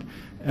light,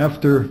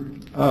 after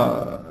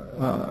at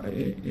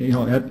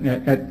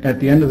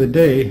the end of the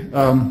day,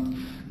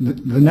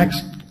 the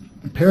next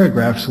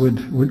paragraphs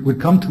would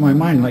come to my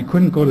mind, and I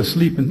couldn't go to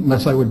sleep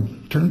unless I would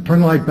turn the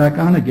light back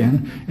on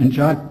again and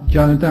jot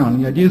it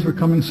down. The ideas were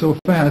coming so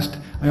fast,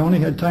 I only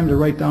had time to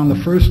write down the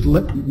first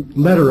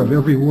letter of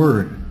every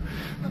word.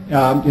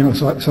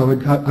 So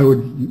I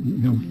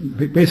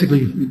would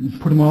basically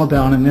put them all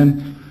down and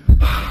then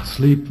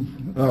sleep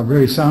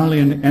very soundly,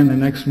 and the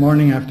next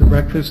morning after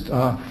breakfast,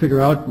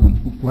 figure out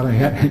what I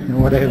had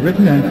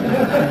written,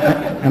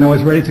 and I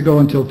was ready to go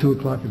until 2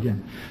 o'clock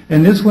again.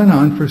 And this went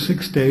on for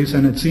 6 days,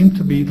 and it seemed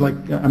to be like,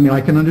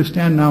 I can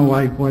understand now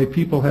why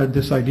people had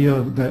this idea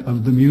of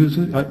the muse,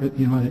 of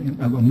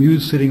a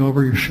muse sitting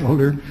over your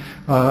shoulder,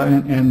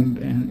 and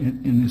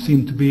it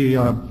seemed to be,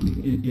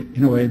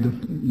 in a way,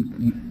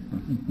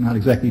 not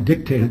exactly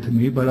dictated to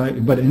me,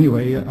 but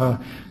anyway,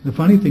 the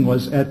funny thing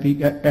was at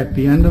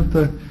the end of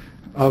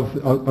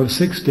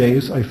 6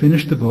 days, I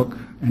finished the book,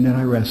 and then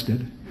I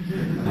rested,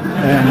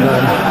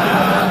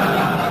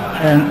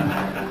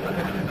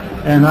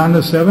 and on the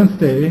 7th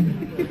day,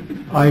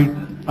 I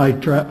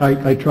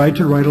tried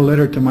to write a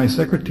letter to my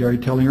secretary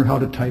telling her how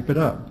to type it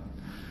up.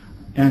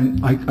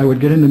 And I would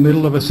get in the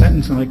middle of a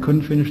sentence and I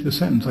couldn't finish the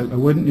sentence. I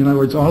wouldn't, in other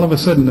words, all of a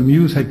sudden the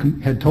muse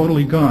had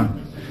totally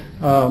gone.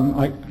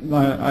 I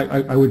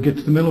would get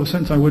to the middle of a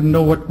sentence, I wouldn't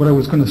know what I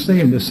was going to say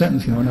in this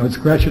sentence, and I would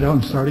scratch it out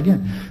and start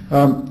again.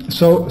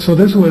 So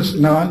this was,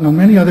 now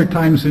many other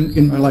times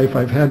in my life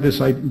I've had this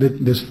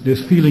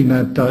feeling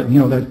that,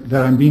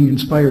 that I'm being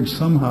inspired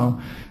somehow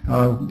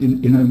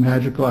in a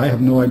magical, I have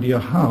no idea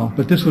how,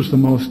 but this was the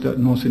most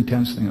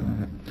intense thing I've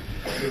had.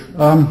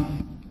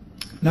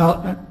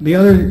 Now, the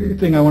other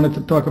thing I wanted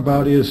to talk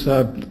about is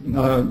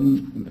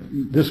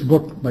this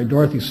book by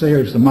Dorothy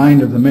Sayers, The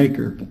Mind of the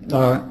Maker.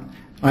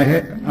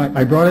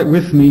 I brought it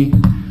with me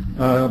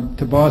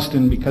to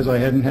Boston because I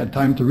hadn't had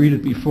time to read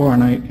it before,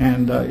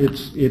 and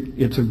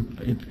it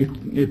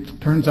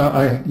turns out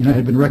it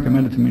had been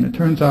recommended to me, and it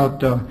turns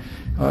out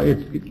I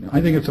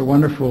think it's a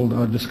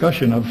wonderful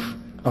discussion of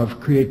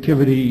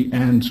creativity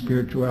and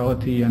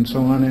spirituality and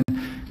so on,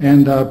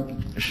 and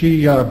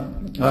she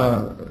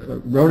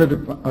wrote it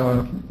in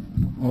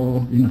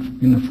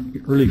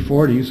the early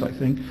 40s, I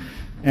think,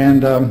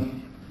 and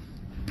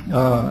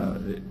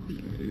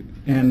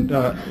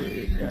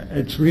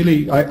it's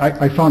really,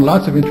 I found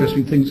lots of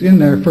interesting things in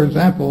there. For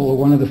example,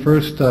 one of the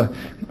first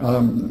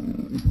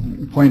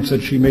points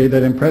that she made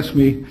that impressed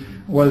me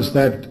was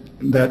that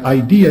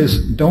ideas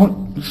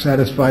don't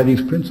satisfy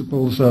these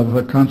principles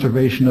of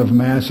conservation of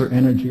mass or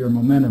energy or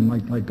momentum,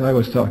 like I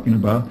was talking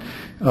about.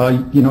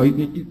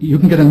 You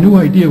can get a new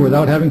idea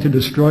without having to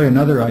destroy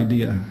another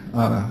idea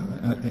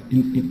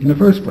in the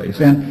first place.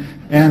 And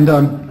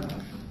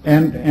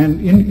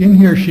in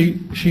here she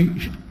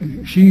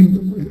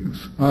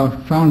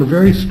found a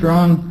very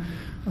strong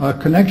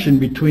connection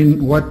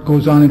between what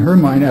goes on in her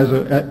mind as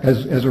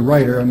a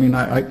writer. I mean,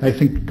 I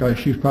think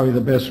she's probably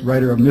the best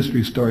writer of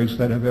mystery stories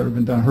that have ever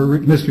been done. Her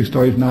mystery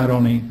stories not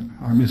only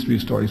are mystery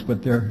stories,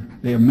 but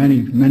they have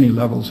many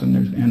levels,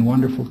 and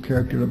wonderful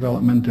character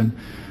development and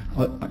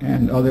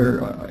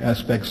other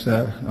aspects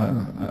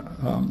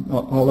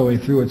all the way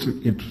through.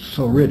 It's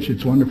so rich,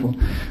 it's wonderful.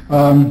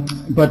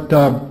 But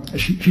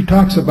she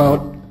talks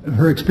about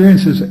her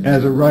experiences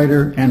as a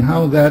writer and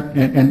how that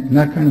and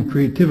that kind of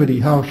creativity,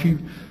 how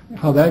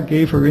that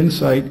gave her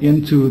insight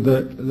into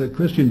the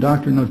Christian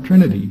doctrine of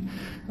Trinity,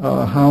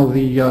 there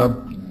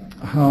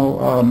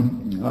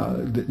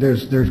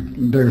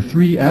are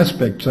three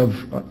aspects of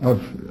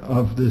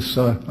this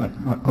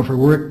of her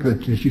work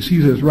that she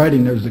sees as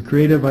writing. There's the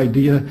creative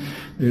idea,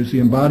 there's the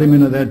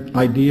embodiment of that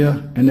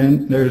idea, and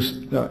then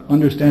there's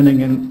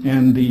understanding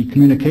and the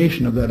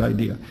communication of that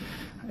idea.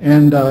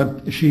 And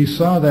she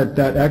saw that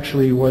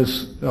actually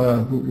was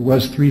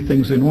three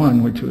things in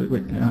one.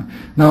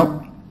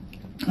 Now,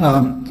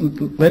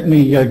 let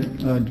me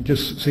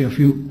just say a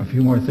few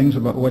more things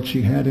about what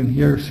she had in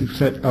here. She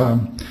said,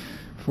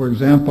 For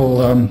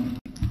example,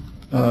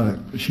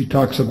 she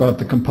talks about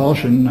the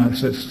compulsion.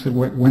 Says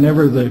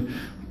whenever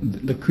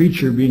the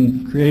creature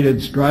being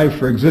created's drive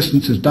for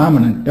existence is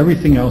dominant,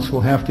 everything else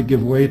will have to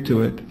give way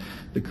to it.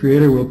 The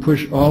creator will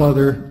push all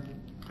other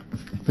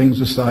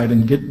things aside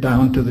and get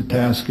down to the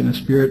task in a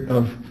spirit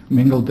of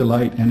mingled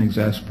delight and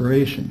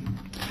exasperation.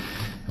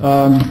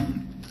 I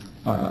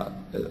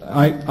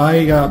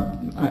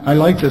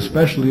liked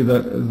especially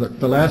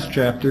the last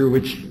chapter,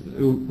 which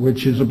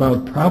is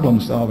about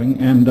problem solving,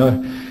 and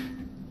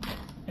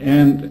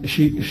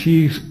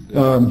she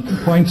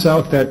points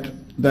out that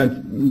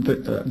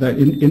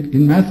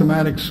in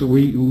mathematics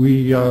we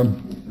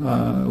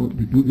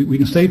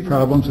can state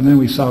problems and then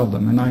we solve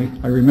them. And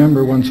I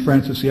remember once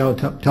Frances Yao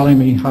telling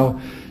me how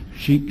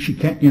she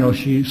can't,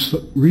 she's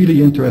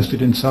really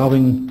interested in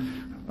solving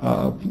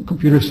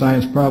computer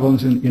science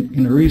problems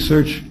in her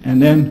research,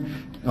 and then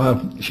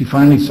she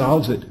finally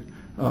solves it,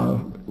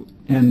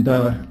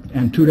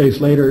 and 2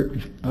 days later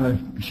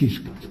she's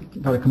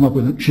come up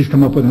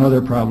with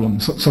another problem.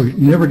 So you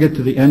never get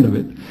to the end of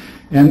it.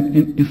 And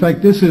in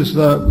fact, this is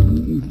the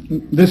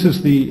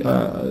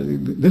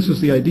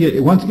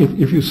idea. Once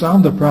if you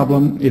solve the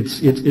problem, it's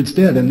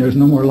dead, and there's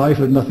no more life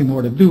and nothing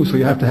more to do. So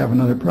you have to have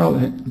another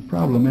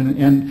problem.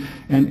 And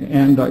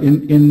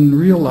in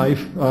real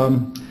life,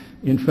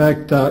 in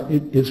fact,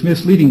 it's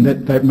misleading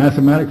that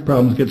mathematics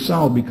problems get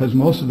solved, because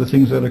most of the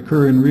things that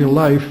occur in real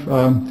life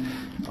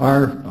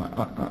are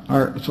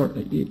sort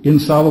of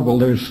insolvable.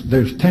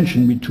 There's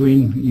tension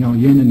between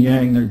yin and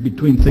yang. There's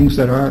between things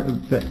that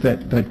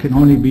can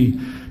only be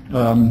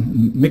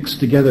mixed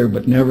together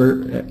but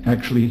never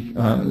actually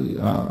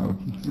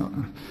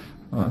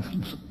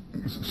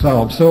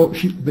solved. So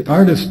the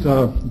artist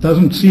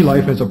doesn't see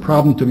life as a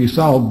problem to be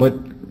solved, but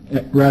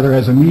rather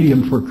as a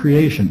medium for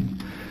creation.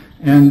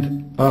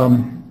 And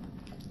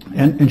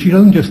she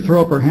doesn't just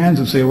throw up her hands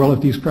and say, well, if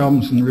these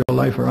problems in real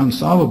life are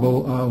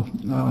unsolvable,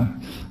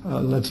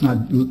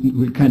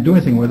 we can't do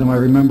anything with them. I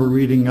remember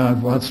reading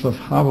Václav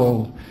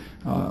Havel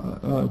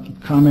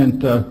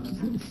comment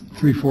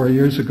 3-4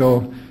 years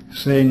ago,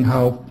 saying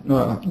how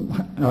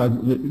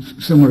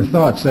similar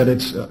thoughts,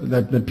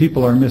 that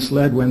people are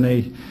misled when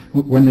they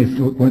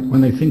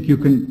think you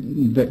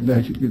can that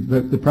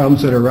the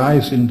problems that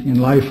arise in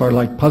life are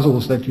like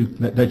puzzles that you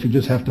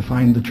just have to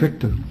find the trick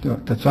to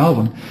solve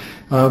them.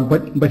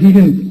 But he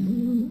didn't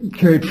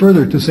carry it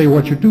further to say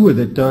what you do with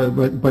it.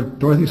 But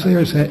Dorothy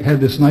Sayers had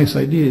this nice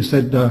idea. He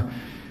said,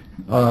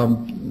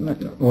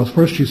 well,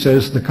 first she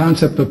says the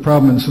concept of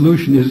problem and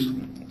solution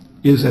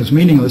is as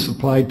meaningless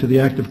applied to the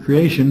act of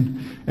creation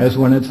as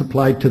when it's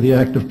applied to the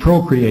act of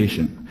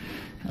procreation.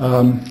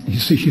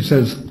 She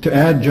says, to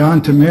add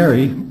John to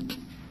Mary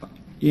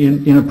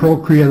in a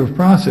procreative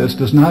process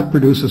does not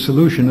produce a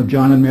solution of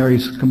John and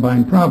Mary's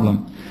combined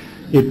problem.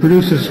 It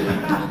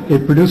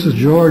produces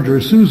George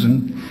or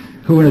Susan,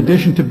 who in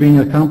addition to being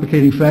a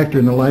complicating factor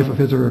in the life of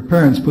his or her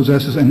parents,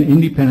 possesses an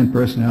independent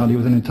personality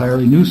with an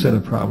entirely new set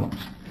of problems.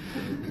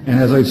 And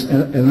as I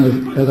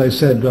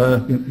said,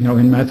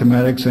 in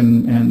mathematics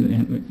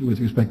and with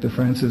respect to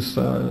Francis,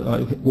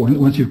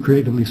 once you've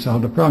creatively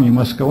solved a problem, you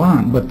must go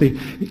on. But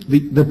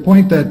the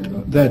point that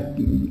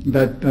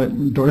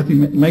Dorothy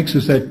makes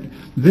is that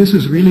this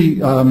is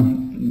really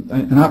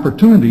an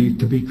opportunity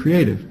to be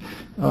creative.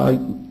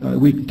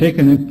 We can take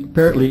an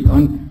apparently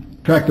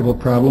untractable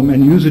problem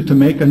and use it to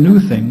make a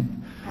new thing,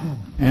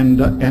 and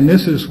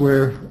this is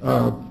where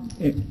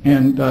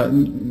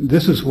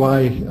this is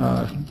why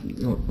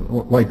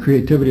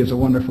creativity is a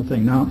wonderful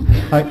thing. Now,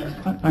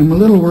 I'm a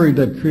little worried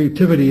that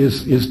creativity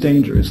is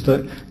dangerous.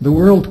 The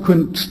world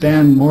couldn't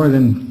stand more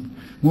than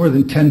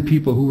 10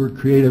 people who were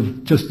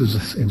creative just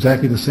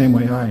exactly the same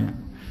way I am.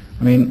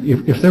 I mean,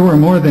 if there were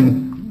more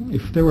than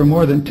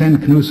 10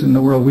 Knuths in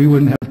the world, we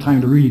wouldn't have time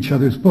to read each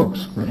other's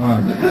books.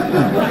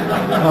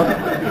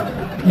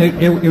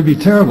 It would be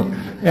terrible.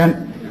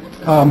 And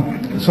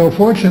so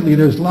fortunately,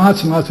 there's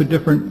lots and lots of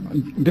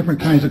different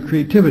kinds of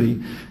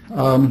creativity.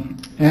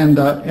 And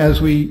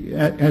as we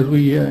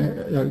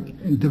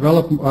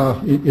develop,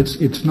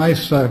 it's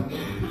nice.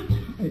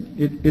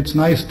 It's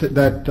nice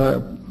that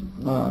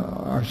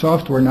our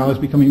software now is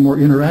becoming more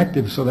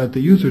interactive, so that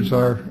the users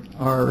are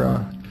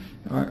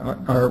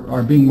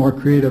being more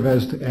creative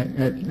as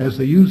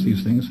they use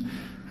these things.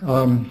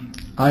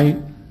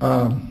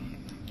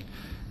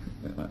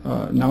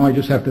 Now I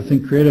just have to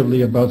think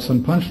creatively about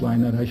some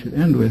punchline that I should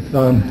end with,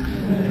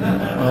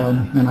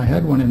 and I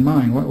had one in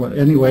mind.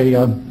 Anyway,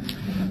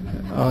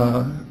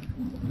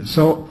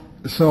 so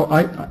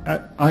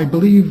I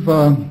believe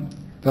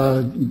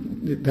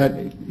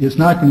that it's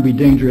not going to be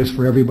dangerous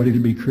for everybody to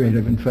be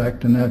creative. In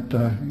fact,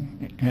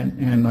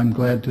 and I'm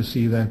glad to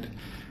see that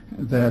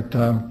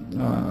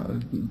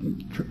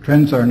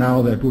trends are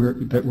now that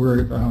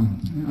we're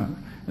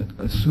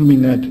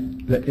assuming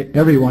that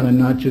everyone, and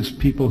not just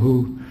people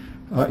who.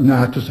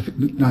 Not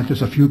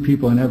just a few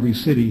people in every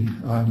city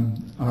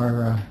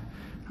are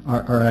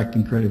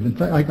acting creative. In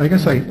fact, I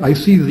guess I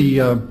see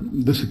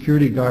the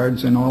security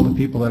guards and all the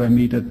people that I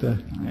meet at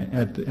the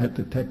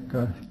tech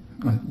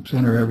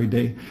center every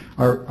day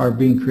are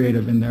being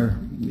creative in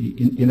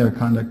their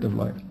conduct of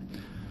life.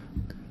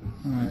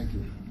 All right. Thank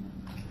you.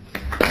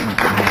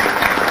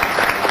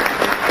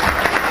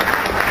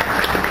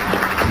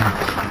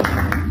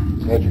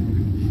 Roger.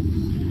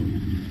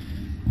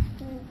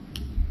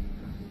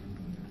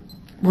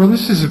 Well,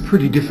 this is a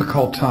pretty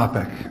difficult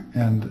topic,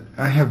 and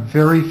I have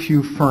very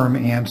few firm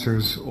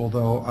answers,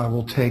 although I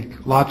will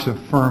take lots of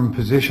firm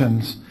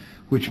positions,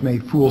 which may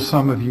fool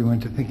some of you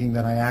into thinking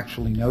that I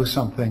actually know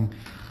something.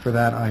 For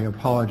that, I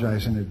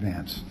apologize in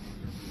advance.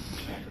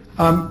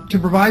 To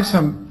provide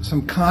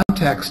some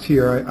context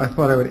here, I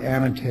thought I would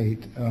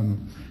annotate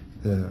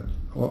the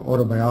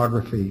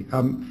autobiography.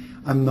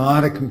 I'm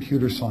not a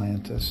computer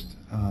scientist.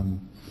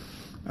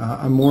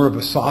 I'm more of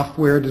a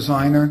software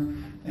designer,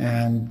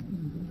 and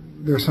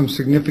there are some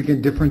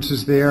significant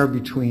differences there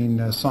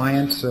between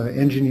science,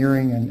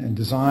 engineering, and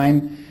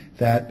design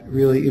that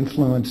really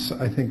influence,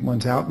 I think,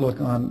 one's outlook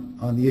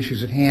on the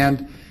issues at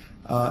hand.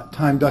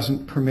 Time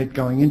doesn't permit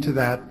going into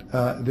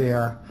that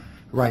there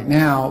right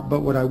now,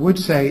 but what I would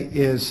say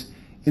is,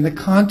 in the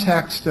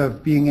context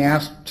of being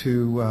asked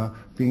to,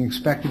 being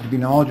expected to be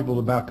knowledgeable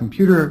about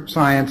computer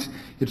science,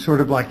 it's sort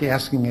of like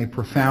asking a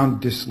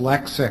profound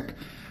dyslexic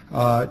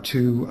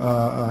to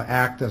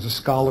act as a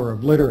scholar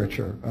of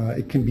literature.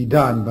 It can be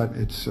done, but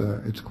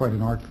it's quite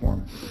an art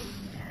form.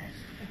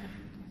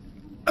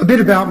 A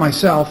bit about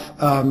myself.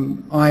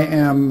 I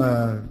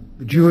am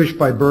Jewish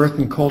by birth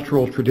and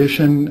cultural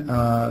tradition.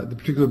 The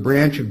particular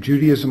branch of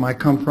Judaism I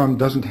come from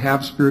doesn't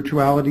have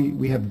spirituality.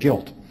 We have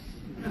guilt.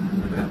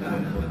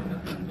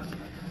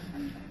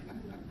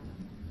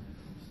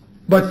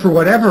 But for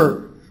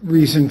whatever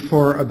reason,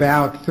 for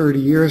about 30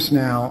 years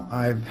now,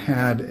 I've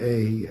had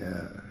a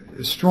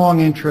strong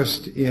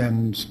interest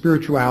in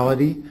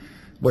spirituality,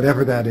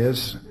 whatever that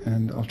is,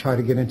 and I'll try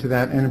to get into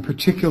that, and in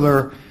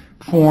particular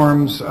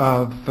forms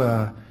of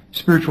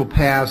spiritual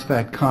paths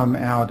that come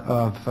out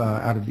of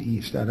the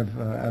East, out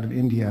of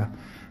India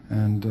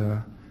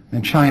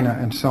and China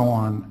and so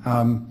on.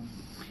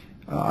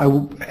 I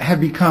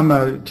had become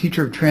a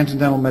teacher of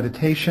transcendental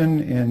meditation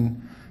in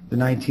the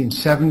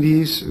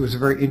 1970s. It was a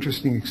very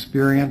interesting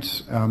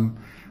experience.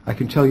 I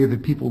can tell you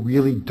that people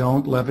really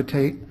don't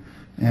levitate,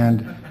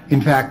 and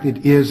in fact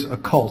it is a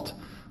cult,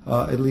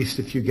 at least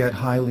if you get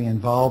highly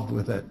involved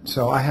with it.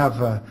 So I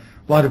have a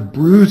lot of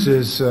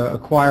bruises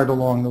acquired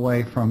along the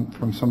way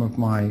from some of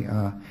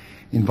my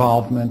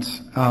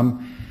involvements.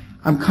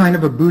 I'm kind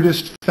of a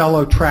Buddhist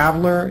fellow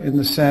traveler in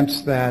the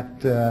sense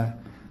that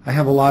I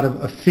have a lot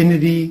of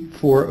affinity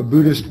for a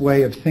Buddhist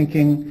way of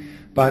thinking,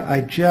 but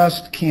I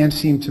just can't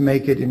seem to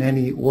make it in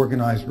any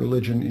organized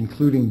religion,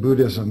 including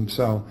Buddhism.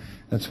 So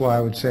that's why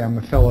I would say I'm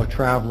a fellow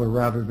traveler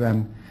rather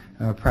than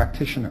a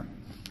practitioner.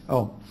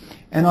 Oh,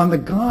 and on the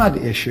God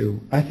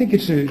issue, I think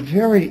it's a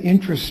very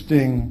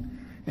interesting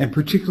and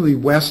particularly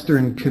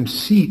Western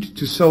conceit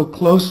to so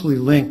closely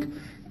link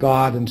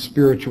God and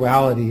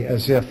spirituality,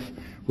 as if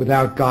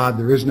without God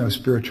there is no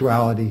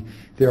spirituality.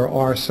 There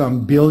are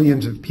some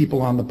billions of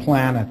people on the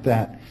planet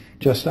that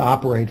just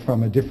operate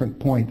from a different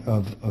point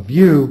of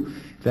view,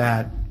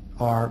 that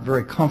are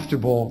very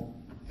comfortable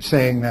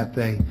saying that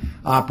they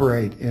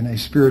operate in a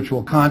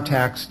spiritual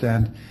context,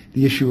 and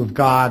the issue of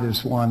God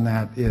is one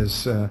that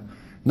is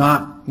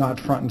not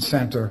front and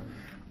center.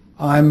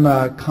 I'm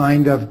a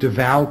kind of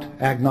devout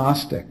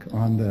agnostic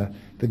on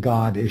the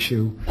God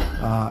issue.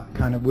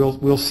 Kind of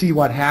we'll see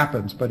what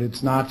happens, but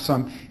it's not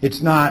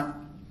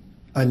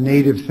a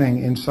native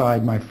thing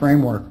inside my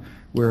framework,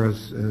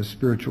 whereas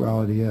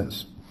spirituality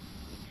is.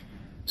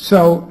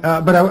 So,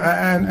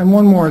 and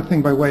one more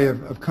thing by way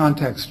of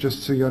context,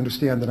 just so you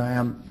understand that I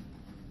am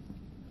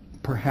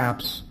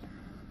perhaps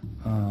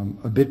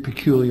a bit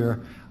peculiar.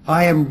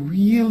 I am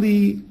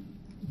really,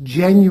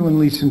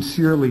 genuinely,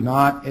 sincerely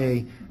not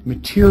a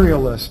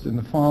materialist in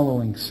the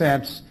following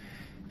sense.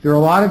 There are a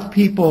lot of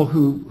people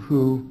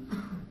who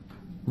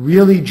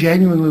really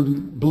genuinely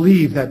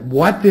believe that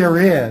what there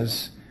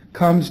is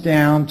comes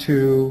down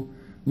to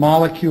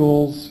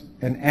molecules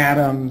and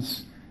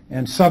atoms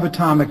and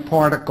subatomic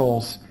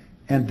particles,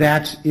 and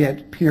that's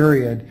it,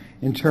 period,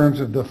 in terms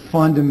of the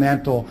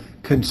fundamental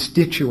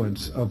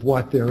constituents of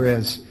what there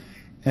is.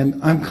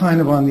 And I'm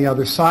kind of on the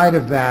other side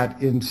of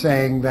that in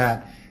saying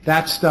that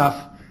that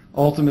stuff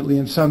ultimately,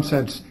 in some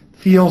sense,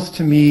 feels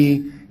to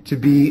me to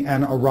be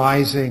an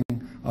arising,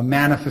 a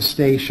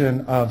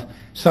manifestation of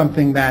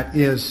something that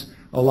is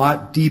a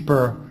lot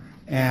deeper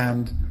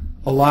and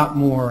a lot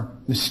more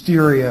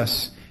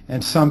mysterious,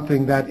 and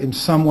something that in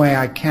some way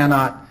I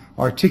cannot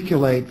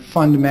articulate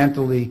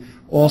fundamentally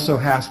also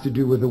has to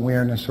do with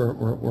awareness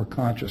or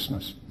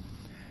consciousness.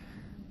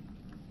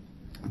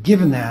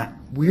 Given that,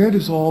 where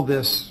does all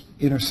this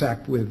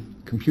intersect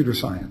with computer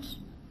science?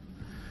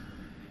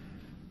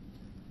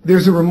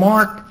 There's a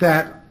remark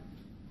that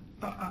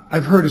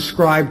I've heard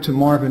ascribed to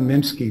Marvin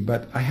Minsky,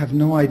 but I have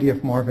no idea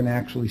if Marvin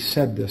actually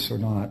said this or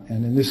not,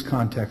 and in this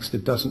context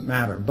it doesn't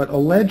matter. But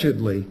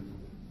allegedly,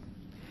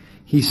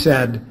 he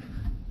said,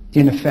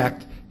 in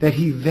effect, that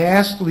he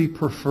vastly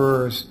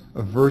prefers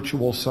a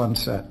virtual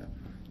sunset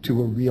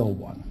to a real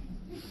one.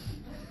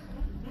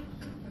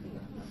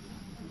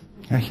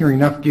 I hear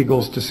enough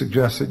giggles to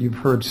suggest that you've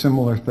heard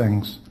similar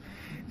things.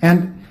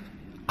 And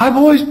I've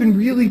always been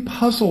really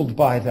puzzled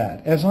by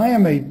that, as I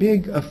am a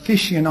big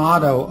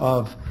aficionado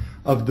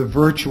of the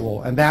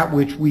virtual and that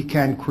which we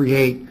can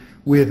create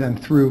with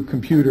and through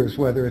computers,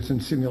 whether it's in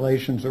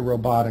simulations or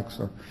robotics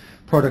or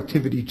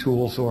productivity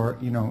tools or,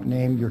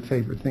 name your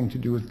favorite thing to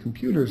do with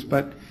computers.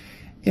 But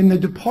in the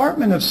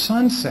department of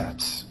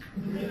sunsets,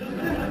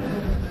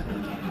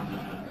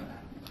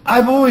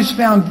 I've always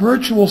found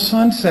virtual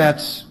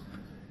sunsets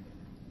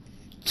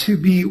to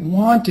be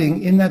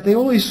wanting in that they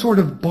always sort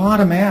of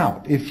bottom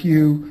out. If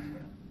you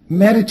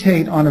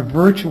meditate on a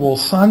virtual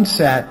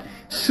sunset,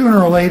 sooner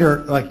or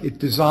later, like, it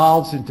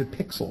dissolves into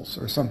pixels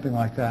or something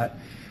like that.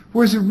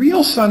 Whereas a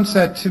real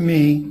sunset to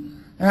me,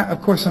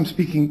 of course I'm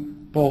speaking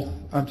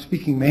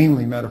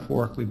mainly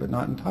metaphorically, but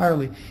not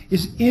entirely,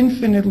 is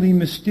infinitely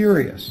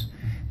mysterious.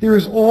 There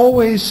is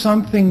always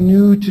something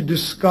new to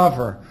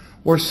discover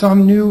or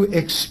some new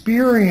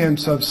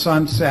experience of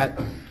sunset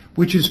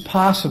which is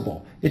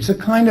possible. It's a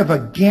kind of a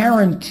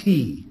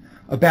guarantee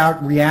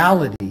about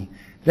reality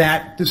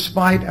that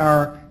despite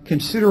our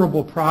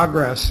considerable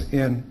progress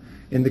in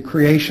the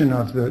creation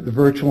of the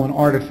virtual and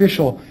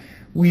artificial,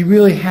 we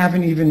really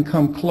haven't even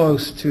come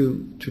close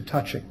to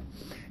touching.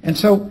 And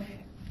so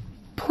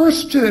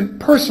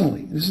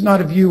personally, this is not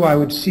a view I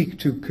would seek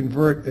to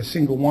convert a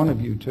single one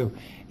of you to,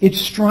 it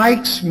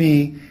strikes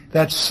me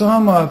that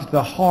some of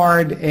the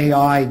hard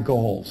AI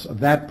goals of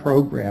that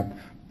program,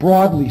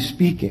 broadly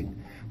speaking,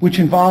 which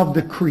involve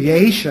the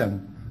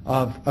creation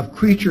of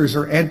creatures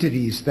or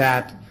entities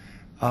that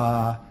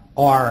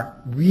are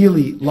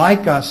really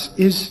like us,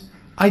 is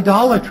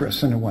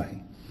idolatrous in a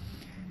way.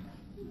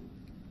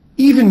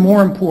 Even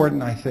more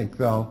important, I think,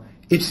 though,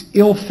 it's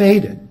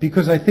ill-fated,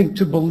 because I think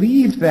to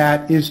believe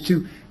that is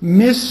to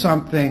miss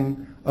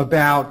something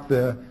about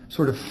the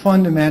sort of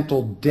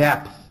fundamental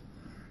depth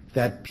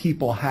that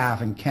people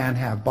have and can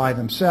have by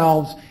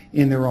themselves,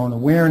 in their own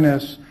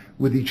awareness,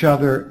 with each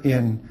other,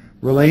 in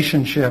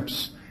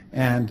relationships,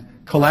 and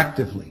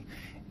collectively.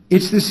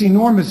 It's this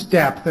enormous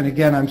depth, and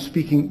again I'm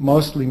speaking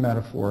mostly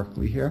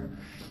metaphorically here,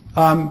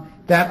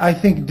 that I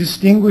think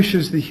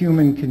distinguishes the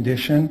human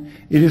condition.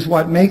 It is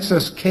what makes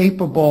us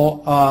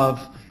capable of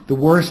the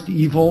worst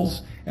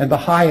evils and the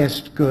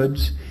highest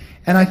goods.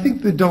 And I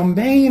think the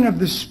domain of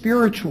the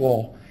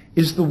spiritual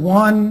is the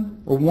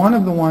one, or one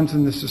of the ones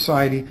in the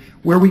society,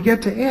 where we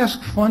get to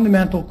ask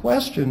fundamental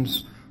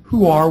questions.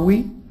 Who are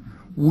we?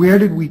 Where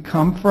did we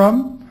come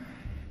from?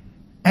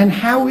 And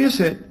how is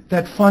it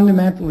that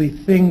fundamentally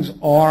things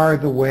are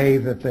the way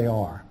that they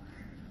are?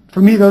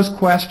 For me, those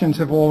questions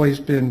have always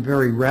been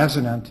very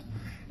resonant,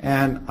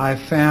 and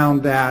I've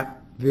found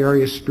that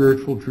various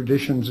spiritual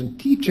traditions and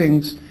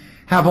teachings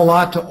have a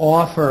lot to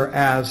offer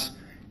as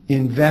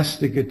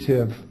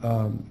investigative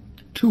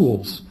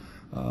tools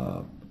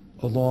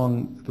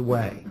along the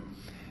way.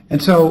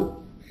 And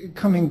so,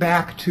 coming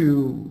back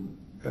to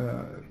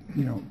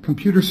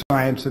computer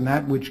science and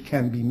that which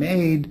can be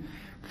made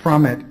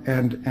from it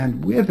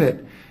and with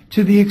it,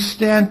 to the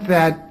extent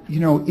that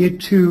it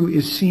too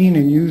is seen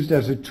and used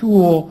as a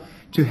tool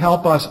to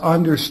help us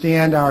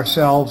understand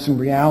ourselves and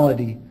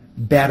reality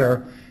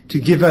better, to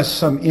give us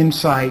some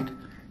insight,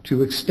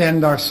 to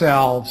extend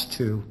ourselves,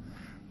 to,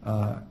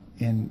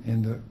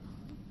 in the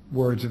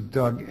words of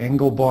Doug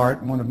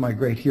Engelbart, one of my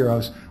great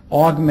heroes,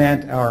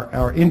 augment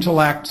our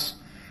intellects.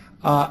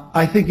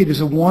 I think it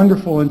is a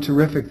wonderful and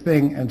terrific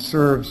thing and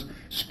serves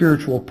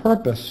spiritual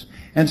purpose.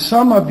 And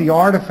some of the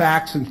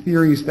artifacts and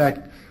theories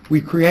that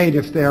we create,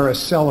 if they're a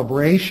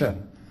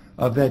celebration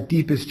of that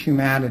deepest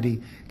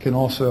humanity, can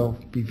also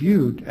be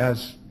viewed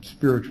as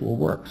spiritual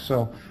work.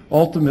 So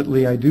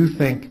ultimately, I do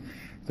think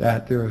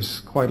that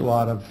there's quite a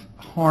lot of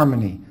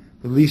harmony,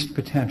 at least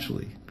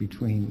potentially,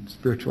 between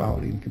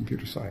spirituality and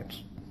computer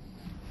science.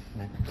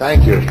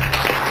 Thank you.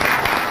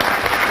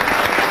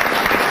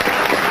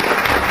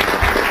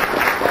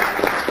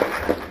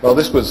 Well,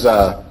 this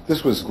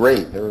was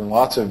great. There were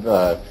lots of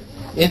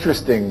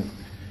interesting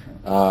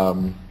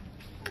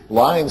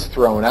lines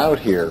thrown out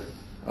here.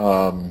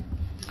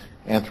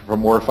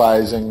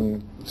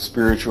 Anthropomorphizing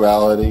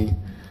spirituality,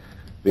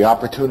 the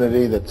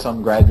opportunity that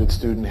some graduate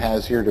student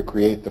has here to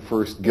create the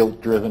first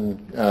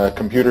guilt-driven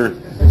computer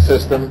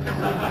system.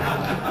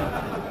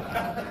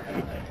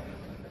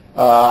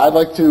 I'd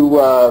like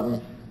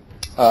to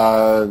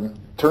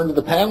turn to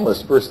the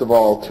panelists, first of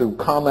all, to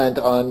comment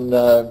on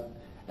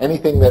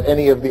anything that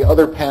any of the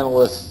other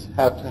panelists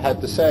have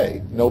had to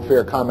say. No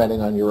fair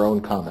commenting on your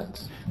own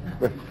comments.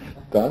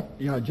 Don?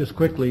 Yeah, just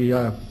quickly,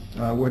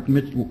 what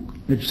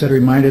Mitch said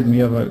reminded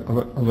me of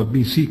a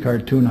BC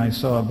cartoon I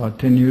saw about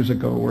 10 years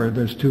ago, where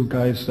there's two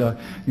guys,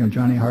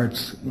 Johnny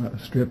Hart's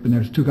strip, and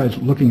there's two guys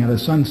looking at a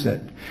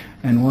sunset,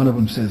 and one of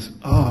them says,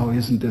 "Oh,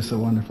 isn't this a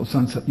wonderful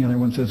sunset?" And the other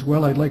one says,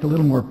 "Well, I'd like a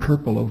little more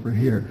purple over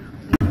here."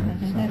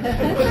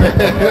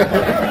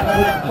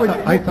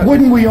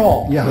 Wouldn't we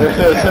all? Yeah.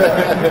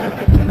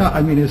 No,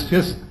 I mean, it's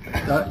just,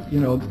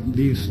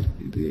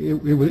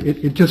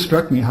 it just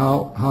struck me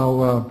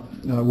how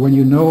when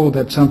you know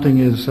that something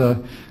is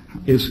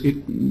has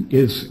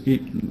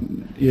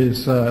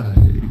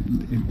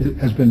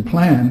been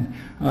planned,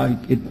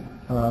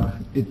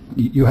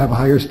 you have a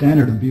higher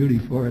standard of beauty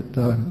for it.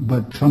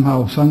 But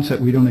somehow sunset,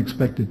 we don't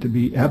expect it to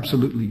be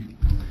absolutely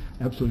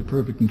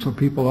perfect. And so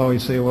people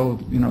always say, well,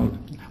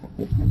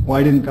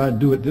 why didn't God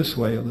do it this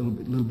way a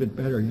little bit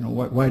better?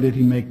 Why did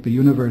He make the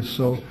universe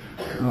so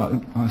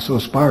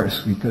sparse?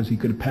 Because He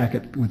could pack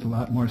it with a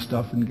lot more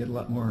stuff and get a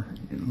lot more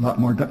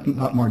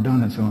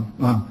done and so on.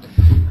 Well,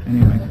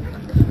 anyway.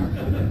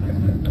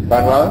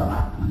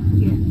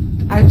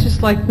 I'd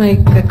just like to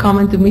make a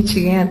comment to Mitch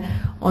again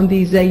on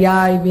these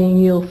AI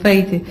being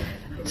ill-fated.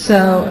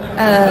 So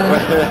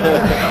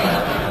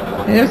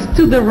it's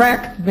too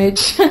direct,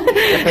 Mitch.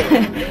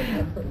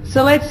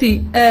 So let's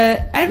see.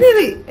 I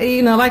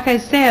really, like I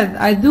said,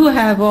 I do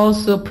have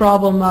also a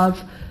problem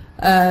of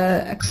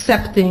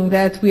accepting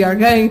that we are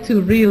going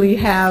to really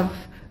have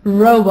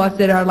robots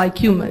that are like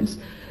humans.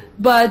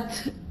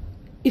 But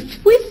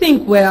if we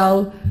think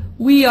well,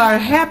 we are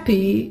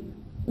happy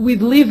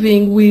with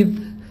living with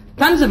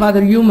tons of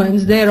other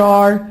humans that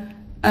are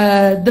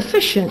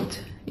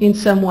deficient in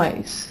some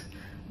ways.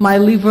 My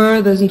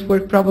liver doesn't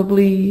work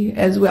probably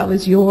as well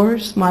as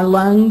yours. My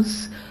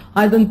lungs,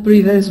 I don't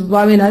breathe as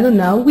well. I don't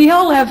know. We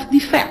all have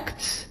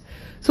defects.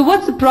 So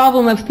what's the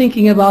problem of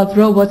thinking about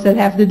robots that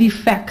have the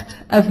defect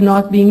of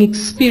not being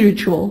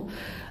spiritual?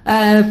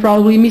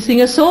 Probably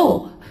missing a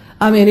soul.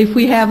 If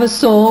we have a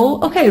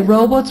soul, okay,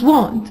 robots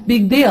won't.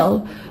 Big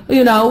deal.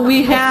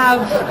 We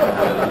have...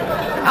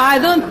 I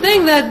don't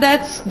think that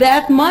that's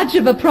that much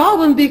of a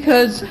problem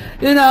because,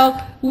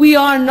 we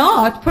are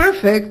not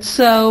perfect.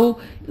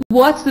 So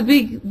what's the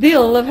big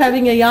deal of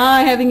having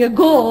AI, having a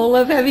goal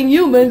of having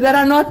humans that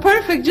are not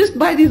perfect just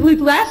by these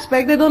little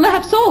aspects that don't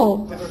have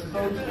soul?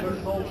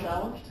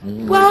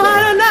 Well,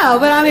 I don't know,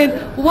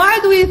 but why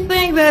do we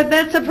think that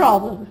that's a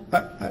problem?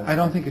 I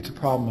don't think it's a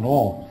problem at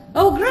all.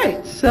 Oh,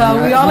 great.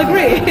 So we all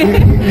agree.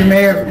 You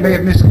may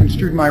have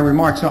misconstrued my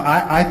remarks. No,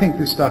 I think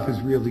this stuff is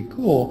really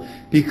cool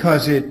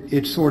because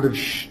it sort of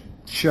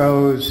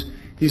shows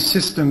these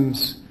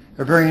systems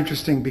are very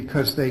interesting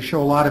because they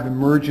show a lot of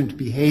emergent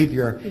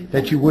behavior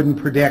that you wouldn't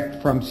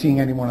predict from seeing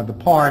any one of the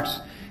parts.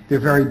 They're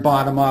very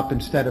bottom up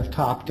instead of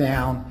top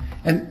down.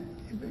 And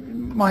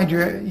mind you,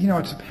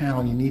 it's a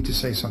panel. You need to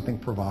say something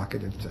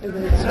provocative to say.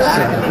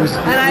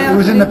 It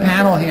was in the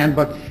panel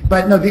handbook.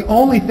 But no, the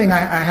only thing I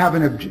have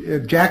an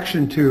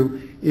objection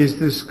to is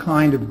this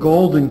kind of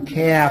golden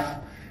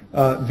calf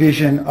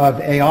vision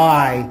of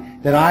AI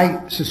that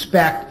I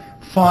suspect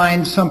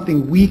finds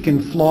something weak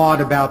and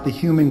flawed about the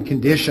human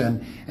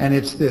condition, and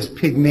it's this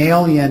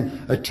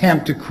Pygmalion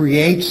attempt to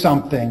create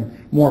something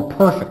more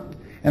perfect.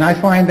 And I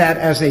find that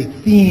as a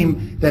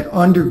theme that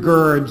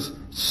undergirds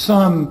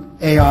some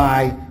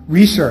AI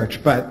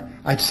research, but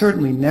I'd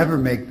certainly never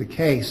make the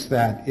case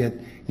that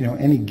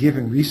any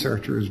given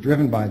researcher is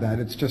driven by that.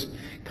 It's just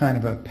kind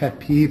of a pet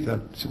peeve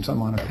that since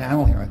I'm on a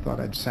panel here, I thought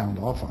I'd sound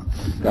off on.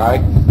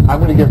 Guy,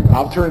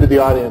 I'll turn to the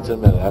audience in a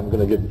minute. I'm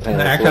going to give the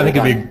panel. Actually,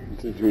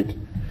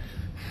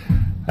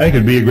 I think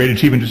it'd be a great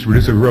achievement just to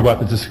produce a robot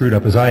that's as screwed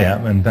up as I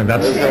am, and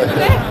that's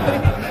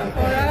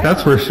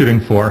what we're shooting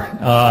for.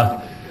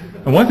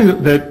 And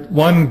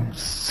one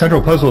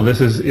central puzzle of this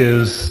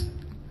is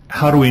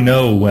how do we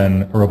know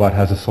when a robot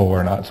has a soul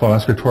or not? So I'll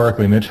ask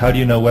rhetorically, Mitch, how do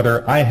you know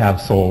whether I have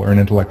soul or an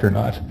intellect or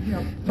not?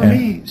 For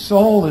me,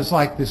 soul is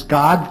like this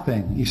God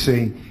thing, you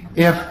see.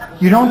 If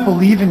you don't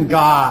believe in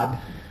God,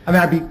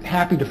 I'd be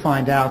happy to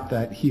find out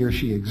that he or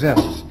she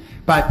exists.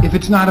 But if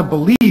it's not a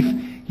belief,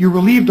 you're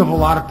relieved of a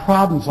lot of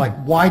problems like,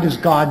 why does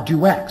God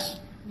do X?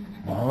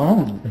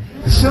 Oh.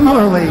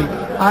 Similarly,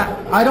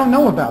 I don't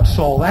know about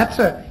soul.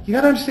 You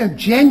got to understand,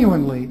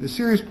 genuinely, the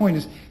serious point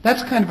is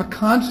that's kind of a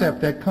concept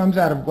that comes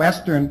out of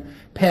Western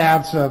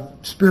paths of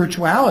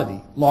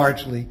spirituality,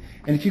 largely.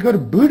 And if you go to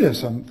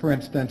Buddhism, for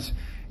instance,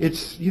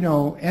 it's,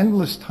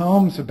 endless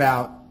tomes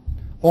about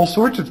all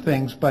sorts of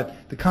things, but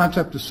the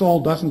concept of soul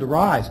doesn't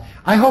arise.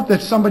 I hope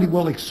that somebody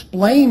will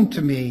explain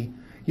to me,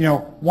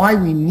 why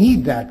we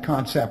need that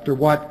concept or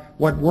what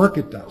work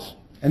it does.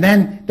 And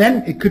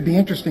then it could be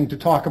interesting to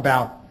talk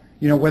about,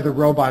 whether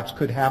robots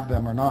could have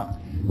them or not.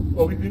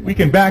 Well, we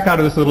can back out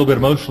of this a little bit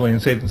emotionally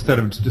and say that instead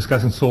of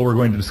discussing soul, we're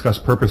going to discuss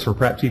purpose or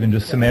perhaps even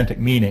just semantic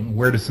meaning.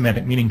 Where does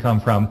semantic meaning come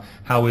from?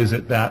 How is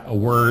it that a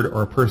word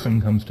or a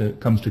person comes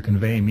to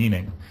convey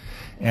meaning?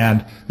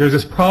 And there's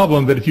this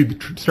problem that if you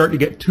start to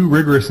get too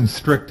rigorous and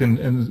strict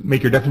and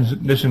make your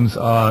definitions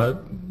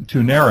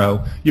too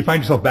narrow, you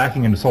find yourself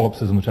backing into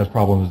solipsism, which has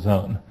problems of its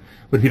own.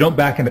 But if you don't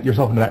back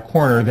yourself into that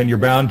corner, then you're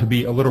bound to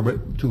be a little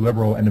bit too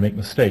liberal and to make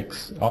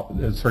mistakes.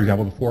 As, for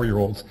example, the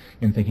 4-year-olds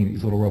in thinking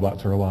these little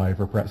robots are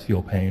alive or perhaps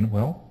feel pain.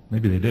 Well,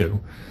 maybe they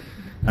do.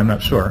 I'm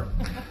not sure.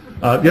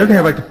 The other thing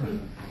I'd like to...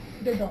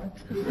 They don't.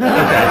 Okay.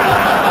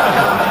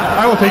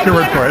 I will take your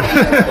word for it.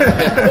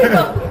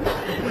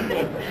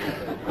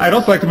 I'd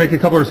also like to make a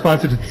couple of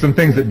responses to some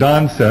things that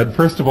Don said.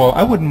 First of all,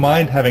 I wouldn't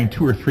mind having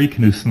 2 or 3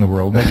 Knuths in the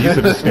world. Maybe you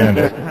could understand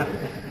it.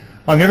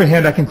 On the other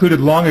hand, I concluded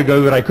long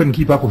ago that I couldn't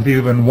keep up with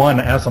even one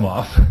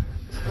Asimov.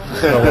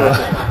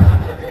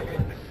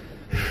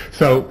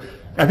 So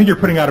I think you're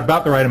putting out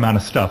about the right amount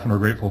of stuff, and we're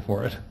grateful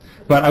for it.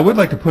 But I would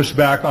like to push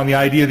back on the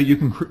idea that you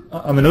can,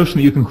 on the notion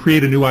that you can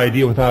create a new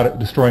idea without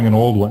destroying an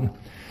old one.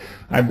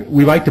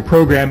 We like to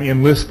program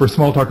in Lisp or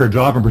Smalltalk or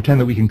Java and pretend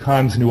that we can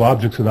cons new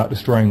objects without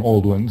destroying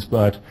old ones,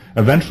 but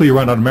eventually you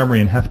run out of memory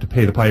and have to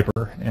pay the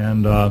piper.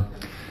 And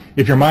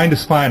if your mind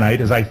is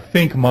finite, as I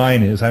think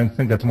mine is, I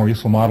think that's a more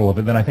useful model of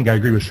it, then I think I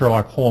agree with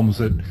Sherlock Holmes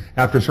that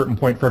after a certain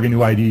point, for every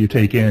new idea you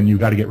take in, you've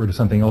got to get rid of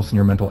something else in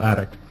your mental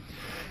attic.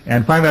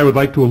 And finally, I would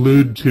like to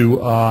allude to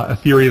a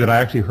theory that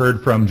I actually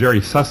heard from Jerry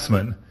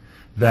Sussman,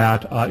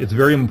 that it's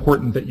very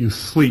important that you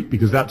sleep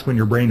because that's when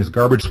your brain is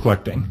garbage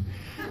collecting.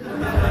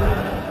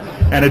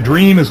 And a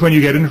dream is when you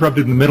get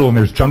interrupted in the middle and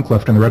there's junk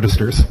left in the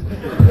registers.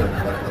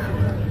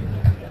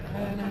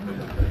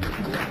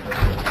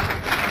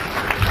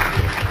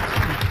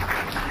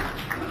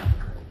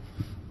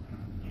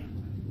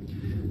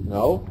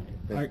 No?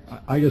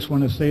 I just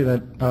want to say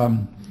that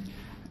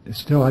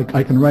still I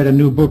can write a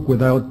new book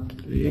without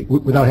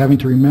having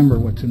to remember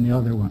what's in the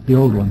other one, the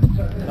old one.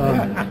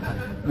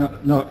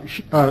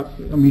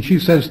 I mean, she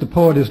says the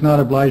poet is not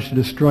obliged to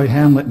destroy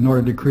Hamlet in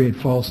order to create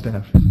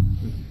Falstaff.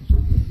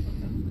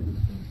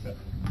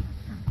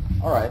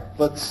 All right,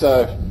 let's,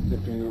 if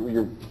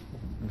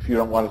you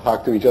don't want to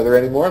talk to each other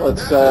anymore,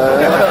 let's...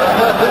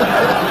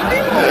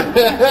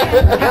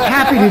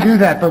 Happy to do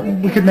that, but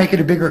we could make it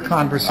a bigger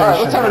conversation.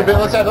 All right,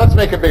 let's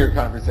make a bigger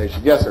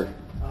conversation. Yes, sir.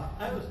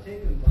 I was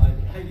taken by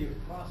the idea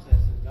of process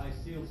in Guy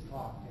Seal's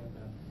talk, and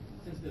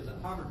since there's a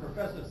Harvard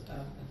professor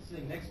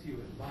sitting next to you,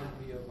 it reminds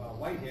me of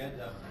Whitehead.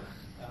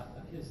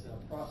 His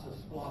process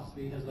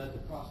philosophy has led to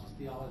process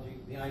theology.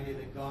 The idea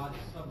that God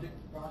is subject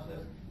to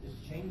process is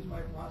changed by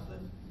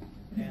process.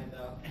 And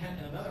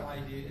another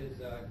idea is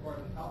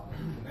Gordon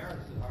Kaufman,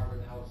 Emeritus at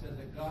Harvard now, says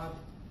that God,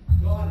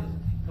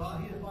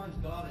 he defines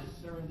God as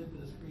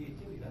serendipitous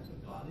creativity. That's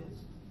what God is.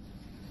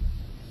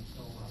 And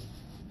so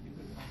you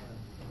could come up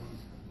with some of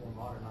these more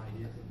modern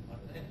ideas.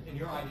 And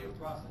your idea of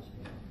process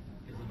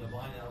is a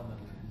divine element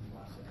in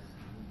process.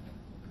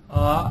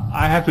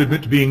 I have to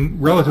admit to being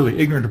relatively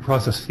ignorant of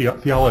process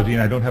theology,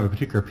 and I don't have a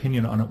particular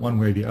opinion on it one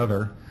way or the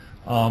other.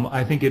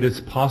 I think it is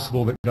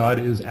possible that God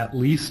is at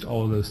least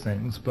all of those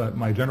things, but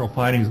my general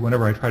finding is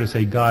whenever I try to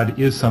say God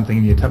is something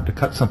in the attempt to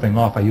cut something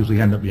off, I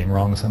usually end up being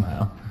wrong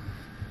somehow.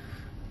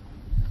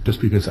 Just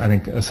because I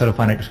think a set of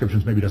finite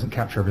descriptions maybe doesn't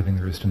capture everything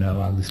there is to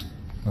know. At least,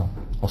 well,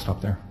 I'll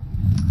stop there.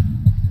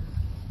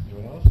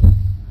 Anyone else?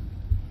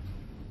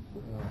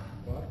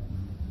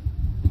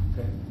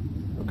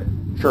 Okay.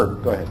 Sure,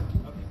 go ahead.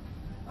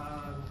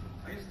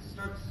 I guess it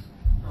starts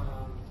from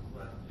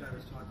what Guy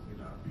was talking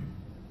about.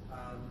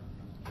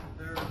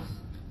 There's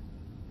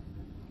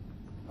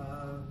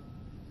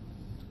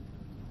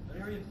an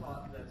area of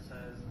thought that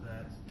says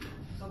that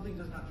something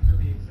does not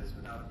truly exist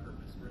without a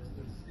purpose. For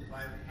instance, if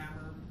I have a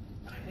hammer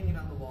and I hang it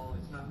on the wall,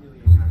 it's not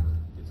really a hammer.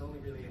 It's only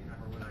really a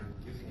hammer when I'm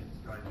using it to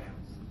drive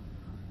nails.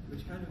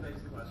 Which kind of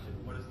begs the question,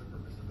 what is the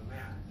purpose of a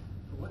man?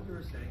 From what you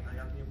were saying, I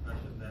got the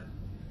impression that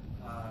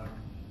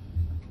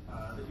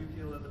that you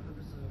feel that the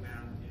purpose of a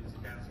man is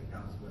advancing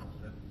God's will.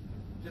 That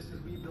just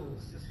as we build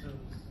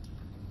systems,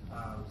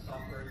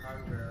 software and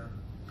hardware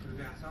to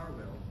advance our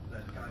will,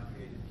 that God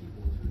created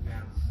people to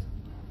advance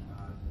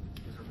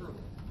his or her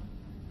will.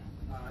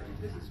 If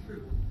this is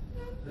true,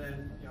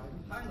 then the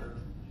compiler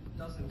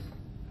doesn't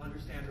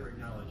understand or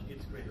acknowledge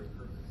its greater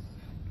purpose.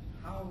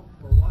 How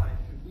or why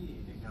should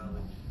we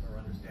acknowledge or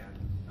understand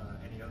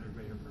any other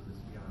greater purpose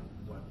beyond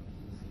what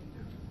we see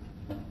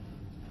do?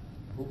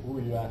 Who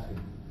are you asking?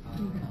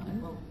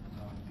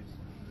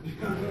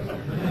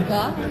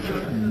 God?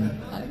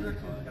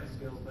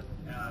 Skills, but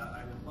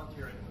I would love to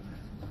hear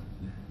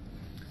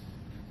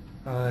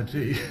anyone.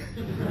 Gee.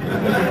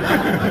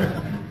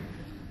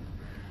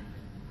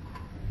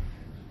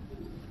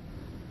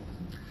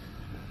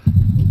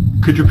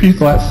 Could you repeat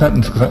the last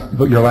sentence,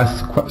 your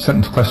last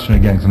sentence question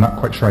again, because I'm not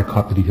quite sure I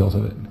caught the details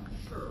of it.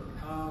 Sure.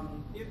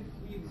 If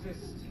we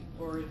exist,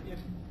 or if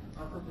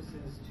our purpose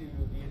is to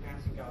be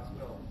advancing God's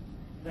will,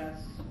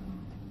 that's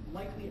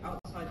likely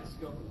outside the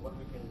scope of what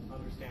we can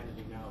understand and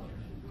acknowledge.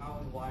 How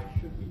and why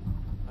should we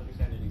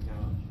understand and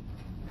acknowledge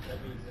that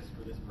we exist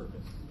for this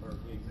purpose, or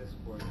we exist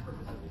for the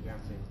purpose of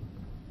advancing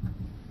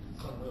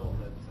some will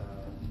that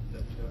we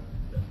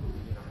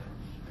do not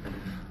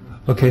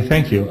have? Okay,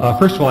 thank you.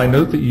 First of all, I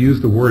note that you use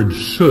the word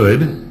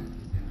should,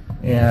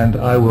 and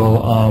I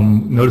will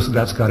notice that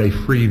that's got a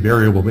free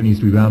variable that needs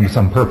to be bound to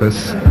some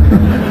purpose.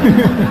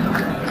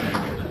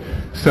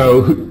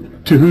 So,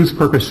 to whose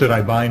purpose should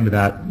I bind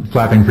that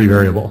flapping free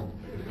variable?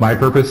 My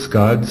purpose,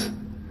 God's?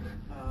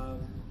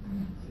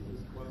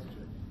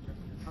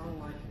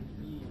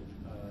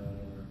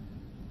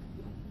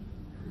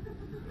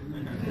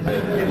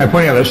 I'm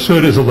pointing out that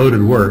should is a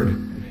loaded word,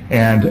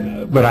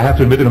 but I have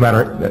to admit that no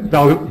matter...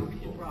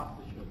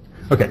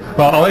 Okay,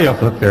 well, I'll let you off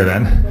the hook there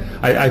then.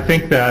 I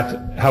think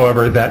that,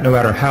 however, that no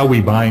matter how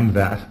we bind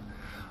that,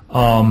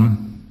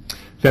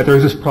 that there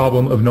is this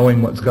problem of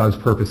knowing what God's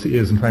purpose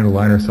is and trying to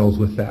align ourselves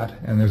with that.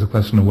 And there's a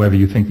question of whether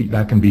you think that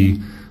that can be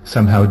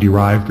somehow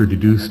derived or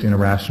deduced in a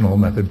rational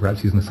method,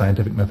 perhaps using the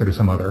scientific method or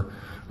some other,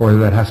 or whether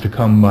that has to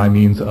come by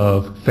means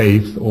of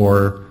faith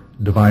or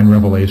divine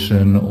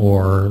revelation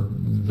or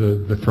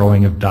the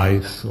throwing of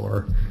dice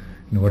or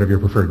whatever your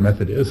preferred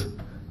method is.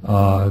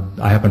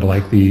 I happen to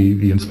like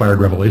the inspired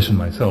revelation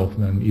myself,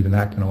 and even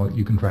that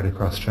you can try to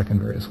cross-check in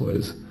various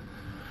ways.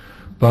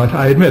 But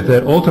I admit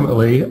that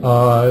ultimately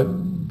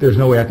there's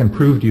no way I can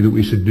prove to you that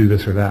we should do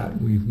this or that.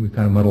 We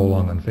kind of muddle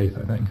along on faith,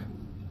 I think.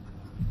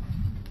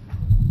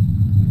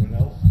 Anyone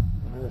else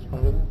want to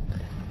respond to that?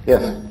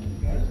 Yes.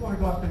 I just want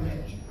to go up to Mitch.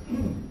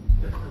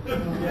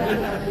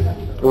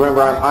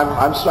 Remember,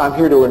 I'm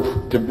here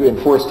to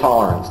enforce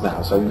tolerance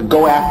now, so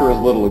go after is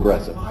a little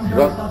aggressive. I'm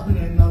your husband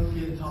and known to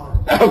be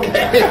intolerant.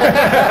 Okay.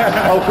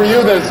 Oh, for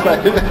you that's fine.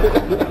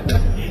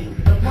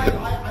 I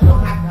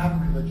don't have to have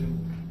a religion,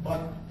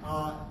 but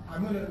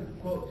I'm going to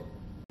quote,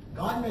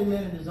 God made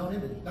man in his own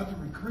image. That's a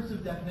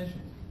recursive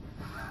definition.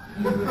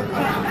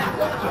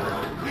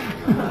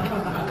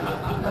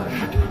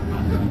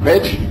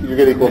 Mitch, you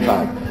get equal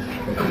time.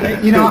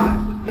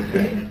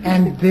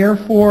 And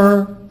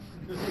therefore,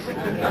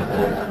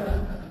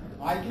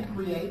 I can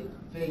create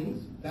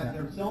things that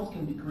themselves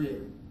can be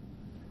created.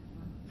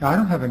 I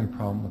don't have any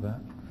problem with that.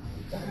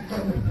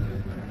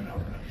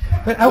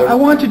 But I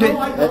wanted to...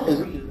 I don't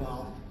be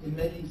involved in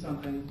making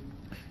something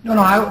in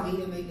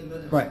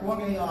the right.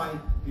 strong AI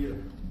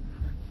view.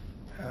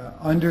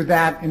 Under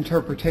that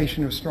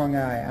interpretation of strong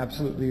AI, I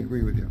absolutely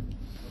agree with you.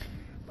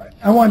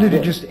 I wanted to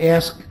just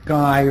ask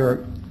Guy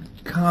or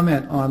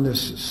comment on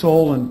this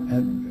soul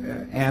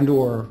and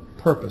or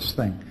purpose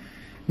thing.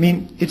 I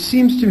mean, it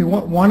seems to me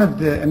one of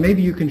the, and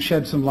maybe you can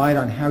shed some light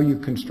on how you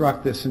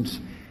construct this, since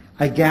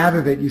I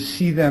gather that you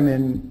see them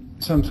in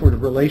some sort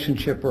of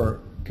relationship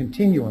or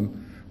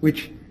continuum,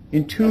 which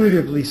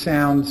intuitively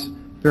sounds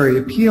very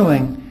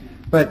appealing.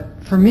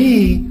 But for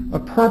me, a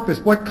purpose,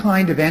 what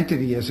kind of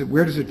entity is it?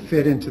 Where does it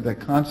fit into the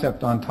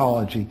concept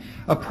ontology?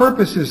 A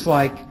purpose is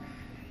like,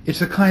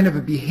 it's a kind of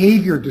a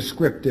behavior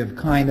descriptive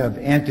kind of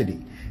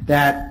entity.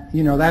 That,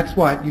 that's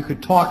what you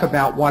could talk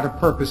about what a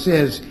purpose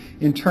is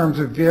in terms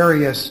of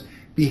various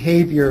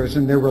behaviors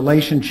and their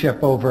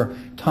relationship over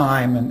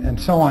time and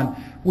so on.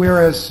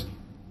 Whereas,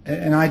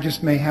 and I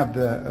just may have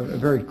a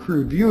very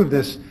crude view of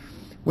this,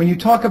 when you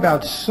talk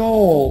about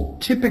soul,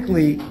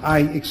 typically I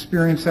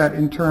experience that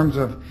in terms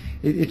of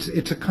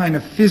it's a kind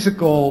of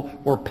physical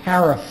or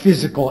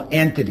paraphysical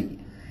entity.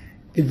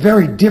 A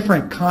very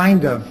different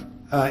kind of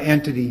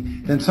entity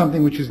than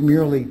something which is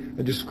merely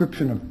a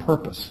description of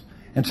purpose.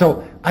 And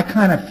so I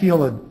kind of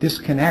feel a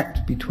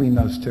disconnect between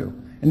those two.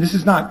 And this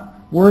is not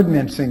word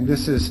mincing,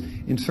 this is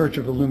in search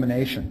of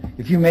illumination.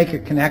 If you make a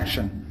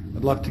connection,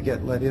 I'd love to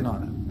get let in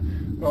on it.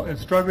 Well, in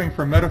struggling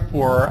for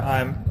metaphor,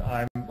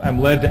 I'm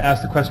led to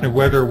ask the question of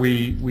whether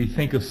we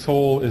think of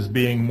soul as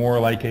being more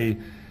like a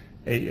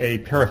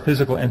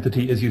paraphysical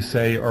entity, as you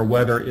say, or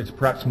whether it's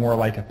perhaps more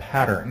like a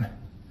pattern.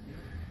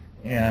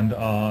 And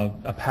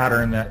a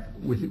pattern that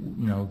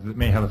that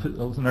may have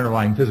an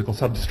underlying physical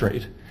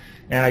substrate.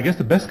 And I guess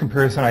the best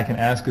comparison I can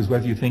ask is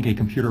whether you think a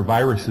computer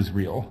virus is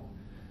real,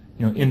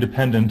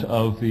 independent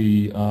of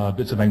the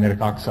bits of magnetic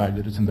oxide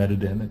that it's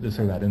embedded in at this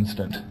or that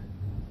instant.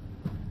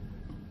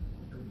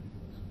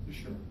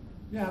 Sure.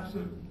 Yeah,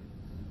 absolutely.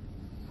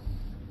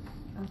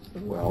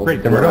 Well,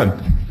 great, then we're done.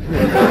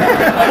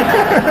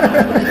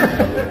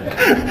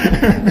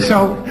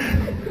 So,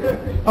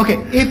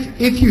 okay,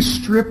 if you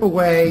strip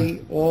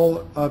away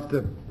all of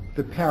the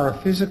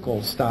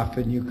paraphysical stuff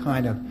and you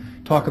kind of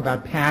talk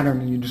about pattern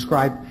and you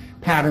describe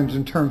patterns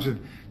in terms of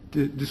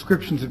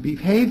descriptions of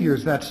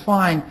behaviors, that's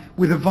fine.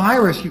 With a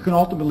virus, you can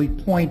ultimately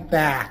point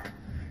back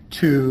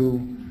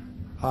to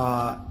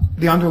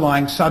the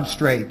underlying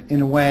substrate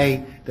in a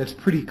way that's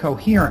pretty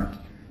coherent.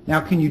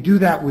 Now, can you do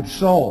that with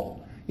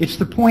soul? It's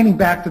the pointing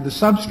back to the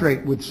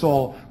substrate with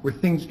soul where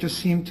things just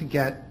seem to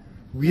get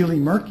really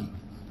murky.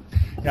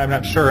 Yeah, I'm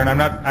not sure, and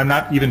I'm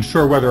not even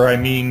sure whether I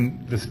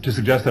mean this to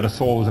suggest that a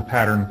soul is a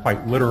pattern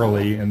quite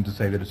literally and to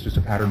say that it's just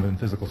a pattern in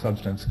physical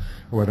substance,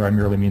 or whether I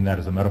merely mean that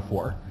as a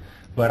metaphor.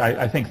 But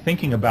I think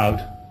thinking about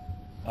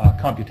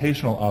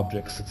computational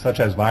objects such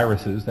as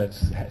viruses that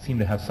seem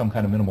to have some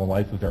kind of minimal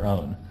life of their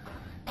own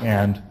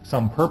and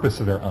some purpose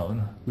of their own,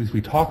 at least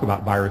we talk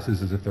about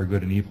viruses as if they're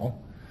good and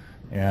evil,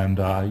 and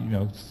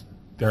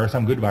there are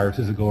some good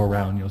viruses that go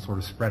around, sort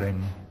of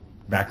spreading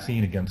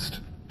vaccine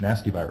against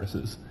nasty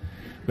viruses.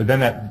 But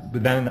then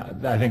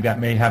I think that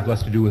may have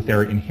less to do with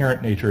their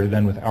inherent nature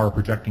than with our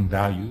projecting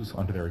values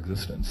onto their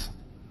existence.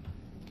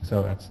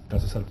 So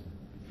that's a set of...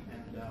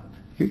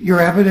 Your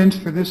evidence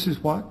for this is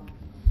what?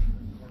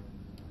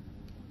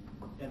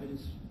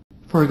 Evidence.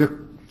 For the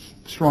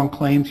strong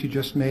claims you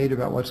just made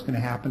about what's going to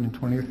happen in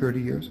 20 or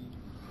 30 years?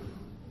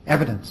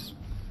 Evidence.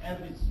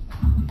 Evidence.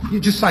 You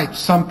just cite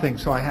something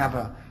so I have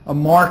a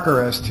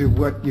marker as to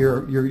what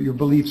your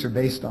beliefs are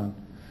based on.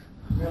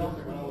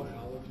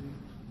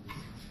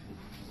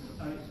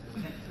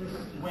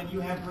 When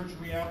you have virtual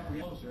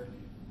reality,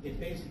 it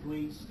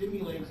basically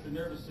stimulates the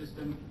nervous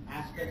system,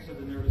 aspects of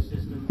the nervous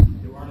system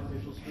through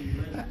artificial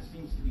stimulation. It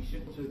seems to be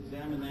shifted to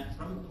examine that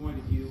from the point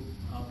of view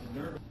of the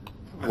nervous system.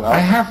 Well, I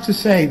have to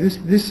say,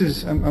 this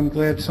is, I'm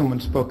glad someone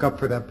spoke up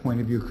for that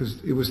point of view,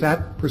 because it was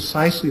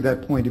precisely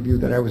that point of view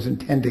that I was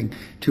intending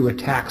to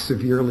attack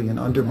severely and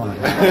undermine.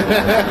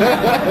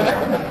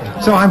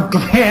 So I'm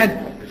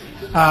glad.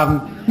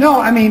 No,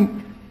 I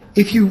mean,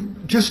 if you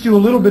just do a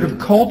little bit of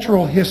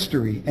cultural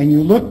history and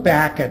you look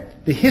back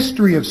at the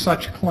history of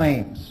such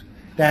claims,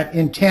 that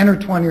in 10 or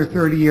 20 or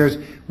 30 years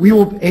we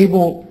will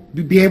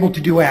be able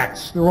to do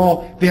X. They're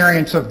all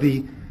variants of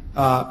the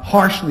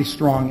harshly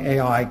strong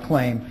AI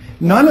claim.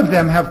 None of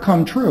them have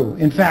come true.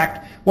 In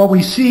fact, what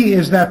we see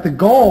is that the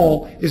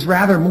goal is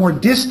rather more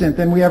distant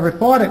than we ever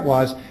thought it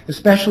was,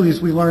 especially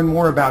as we learn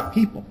more about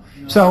people.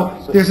 So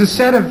there's a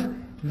set of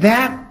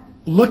that,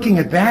 looking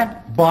at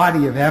that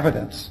body of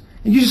evidence,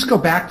 and you just go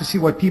back to see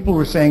what people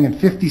were saying in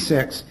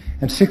 56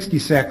 and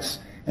 66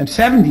 and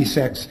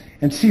 76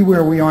 and see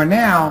where we are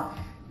now,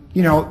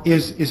 you know,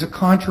 is a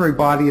contrary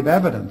body of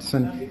evidence.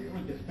 And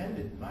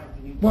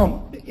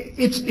well,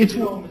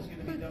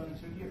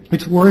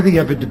 it's worthy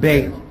of a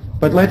debate.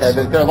 But let's.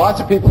 There are lots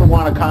of people who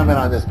want to comment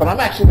on this, but I'm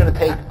actually going to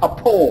take a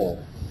poll.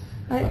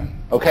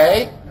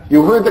 Okay?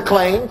 You heard the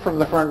claim from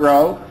the front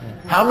row.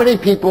 How many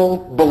people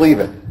believe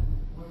it?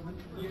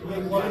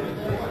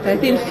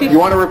 You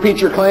want to repeat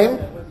your claim?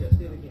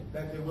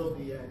 That there will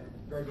be a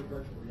very good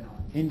virtual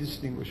reality.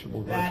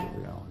 Indistinguishable virtual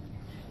reality.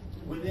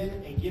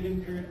 Within a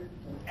given period,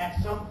 at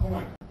some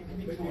point, it could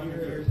be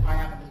 200 years. I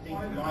happen to think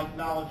my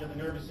knowledge of the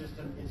nervous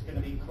system is going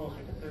to be closer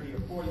to 30 or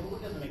 40, but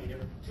it doesn't make a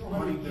difference.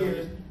 200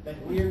 years that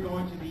we are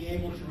going to be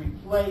able to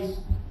replace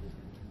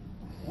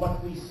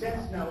what we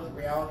sense now as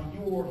reality.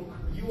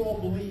 You all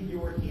believe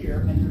you are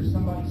here, and there's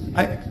somebody sitting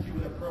next to you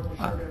with a purple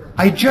shirt.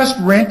 I just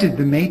rented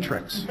The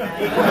Matrix.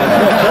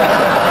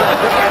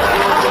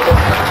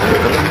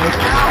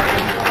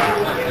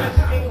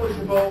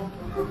 Indistinguishable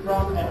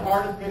from an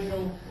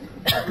artificial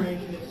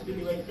creation that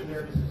stimulates the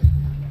nervous system.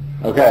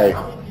 Okay.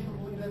 How many people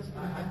believe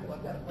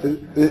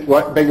that's?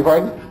 What? Beg your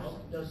pardon?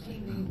 Does he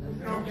need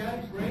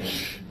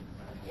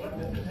What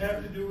does this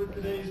have to do with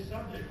today's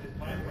subject? Is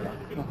my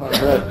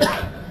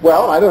question.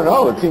 Well, I don't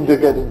know. It seemed to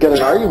get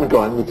an argument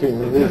going between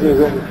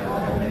them.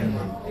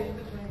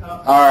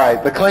 All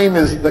right. The claim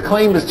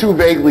is too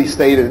vaguely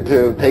stated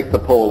to take the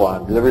poll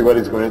on, because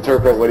everybody's going to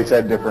interpret what he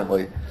said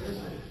differently.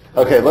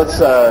 Okay. Let's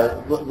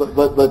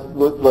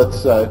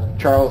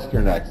Charles,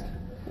 you're next.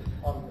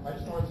 I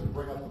just wanted to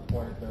bring up the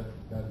point that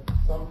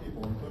some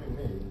people, including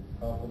me,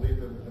 believe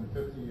that within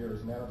 50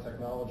 years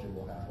nanotechnology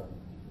will happen.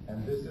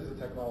 And this is a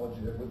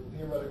technology that would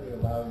theoretically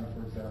allow you,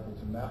 for example,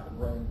 to map the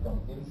brain from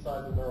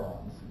inside the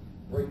neurons,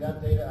 bring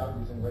that data out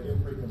using radio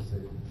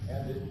frequency,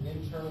 and it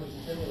internally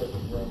stimulate the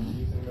brain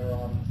using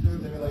neuron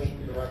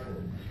stimulation directly.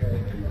 Okay?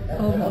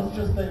 And let's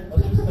just say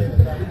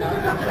that happens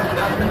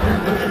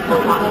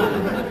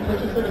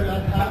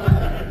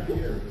in 50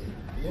 years.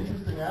 The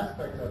interesting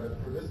aspect of it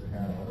for this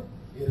panel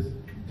is,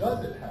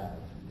 does it have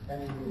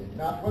any meaning?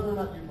 Not whether or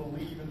not you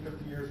believe in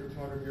 50 years or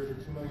 200 years or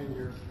 2 million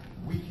years,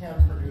 we can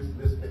produce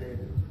this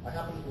behavior. I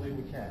happen to believe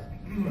we can.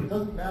 But it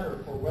doesn't matter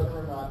for whether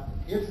or not,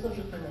 if such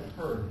a thing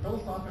occurred,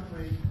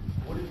 philosophically,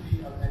 would it be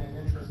of any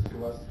interest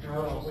to us,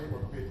 intellectually or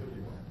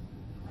creativity-wise?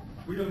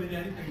 We don't need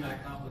anything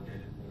that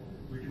complicated.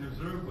 We can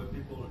observe what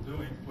people are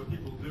doing, what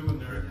people do in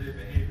their everyday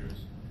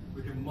behaviors.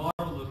 We can model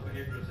those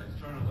behaviors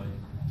externally,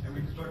 and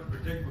we can start to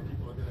predict what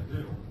people are going to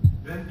do.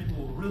 Then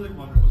people will really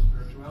wonder what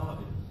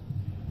spirituality is.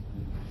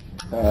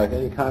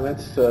 Any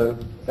comments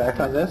back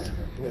on this?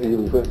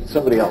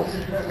 Somebody else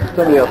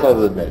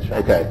other than Mitch.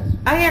 Okay.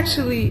 I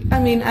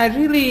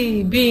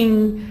really,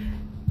 being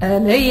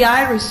an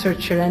AI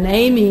researcher and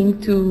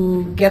aiming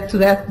to get to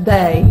that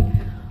day,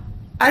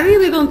 I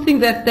really don't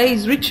think that day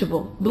is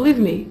reachable, believe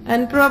me.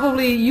 And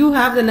probably you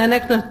have the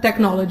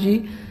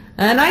nanotechnology,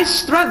 and I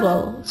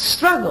struggle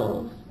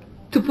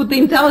to put the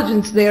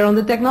intelligence there on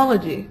the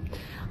technology.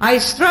 I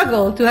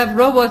struggle to have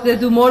robots that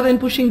do more than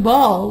pushing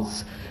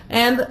balls,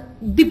 and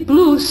Deep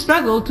Blue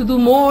struggle to do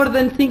more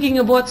than thinking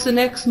of what's the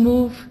next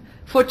move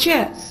for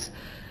chess.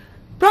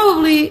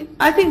 Probably,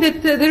 I think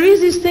that there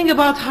is this thing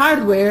about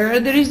hardware,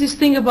 there is this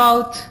thing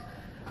about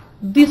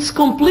this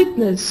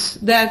completeness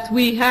that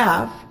we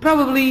have,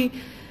 probably,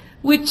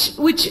 which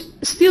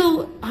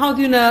still,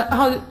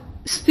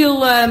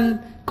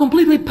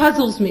 completely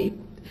puzzles me.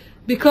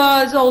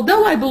 Because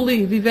although I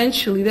believe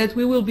eventually that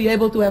we will be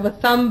able to have a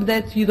thumb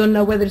that you don't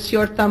know whether it's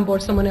your thumb or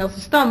someone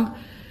else's thumb,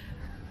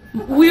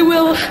 are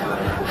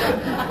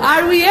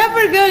we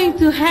ever going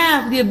to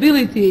have the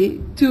ability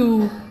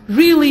to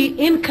really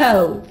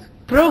encode,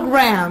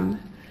 program,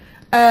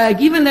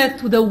 given that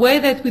the way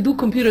that we do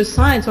computer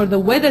science, or the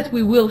way that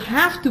we will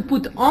have to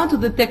put onto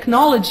the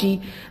technology,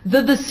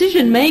 the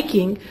decision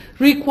making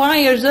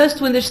requires us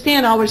to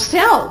understand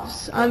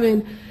ourselves.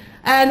 And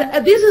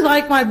this is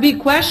like my big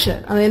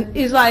question.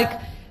 It's like,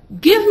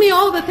 give me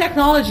all the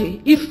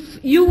technology.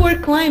 If you were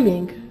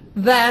claiming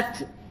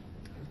that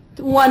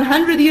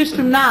 100 years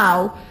from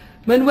now,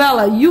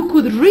 Manuela, you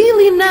could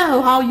really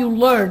know how you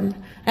learned,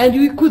 and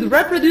you could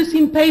reproduce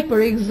in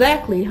paper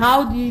exactly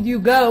how did you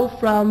go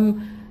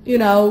from,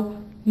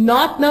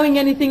 not knowing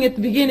anything at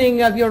the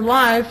beginning of your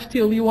life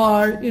till you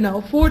are,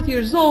 40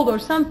 years old or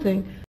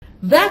something.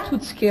 That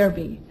would scare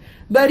me.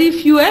 But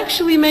if you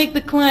actually make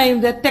the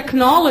claim that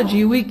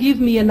technology will give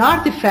me an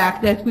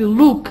artifact that will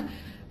look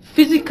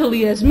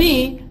physically as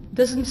me,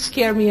 doesn't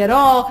scare me at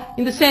all,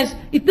 in the sense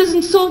it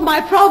doesn't solve my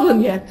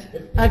problem yet.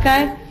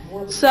 Okay?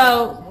 It's more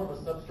of a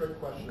substrate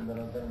question than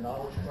a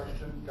knowledge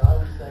question. Guy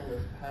was saying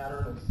there's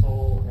pattern and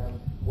soul, and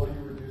what do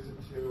you reduce it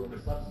to in the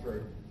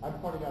substrate? I'm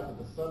pointing out that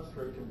the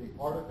substrate can be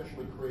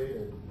artificially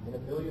created in a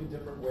million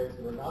different ways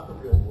that are not the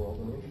real world.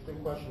 And the interesting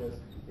question is,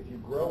 if you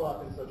grow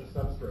up in such a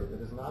substrate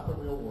that is not the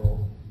real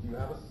world, do you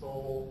have a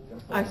soul?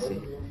 And so those are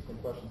the interesting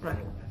questions. Right.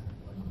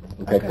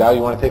 Okay, Gal,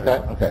 you want to take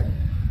that? Okay.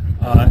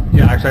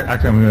 Actually,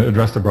 I'm going to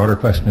address the broader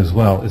question as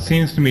well. It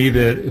seems to me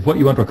that if what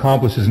you want to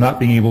accomplish is not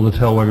being able to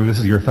tell whether this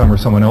is your thumb or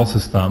someone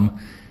else's thumb,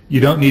 you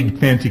don't need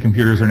fancy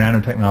computers or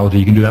nanotechnology.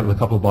 You can do that with a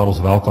couple of bottles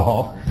of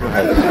alcohol.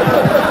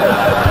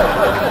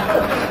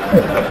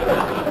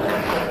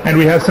 And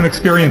we have some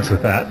experience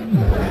with that.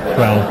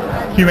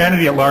 Well,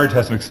 humanity at large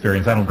has some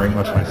experience. I don't drink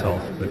much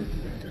myself.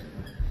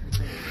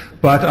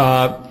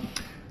 But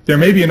there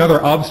may be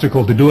another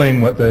obstacle to doing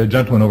what the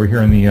gentleman over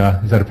here in the,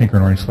 is that a pink or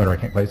an orange sweater? I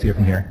can't quite see it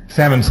from here.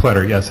 Salmon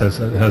sweater, yes, has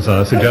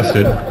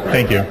suggested.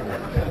 Thank you.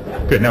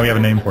 Good, now we have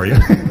a name for you.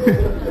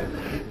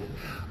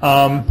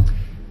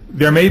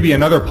 There may be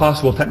another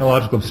possible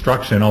technological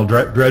obstruction. I'll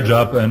dredge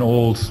up an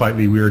old,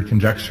 slightly weird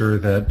conjecture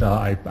that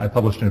I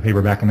published in a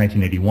paper back in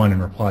 1981 in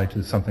reply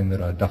to something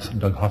that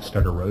Doug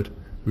Hofstadter wrote.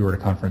 We were at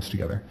a conference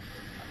together.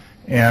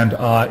 And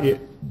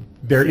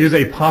there is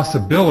a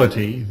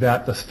possibility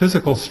that the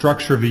physical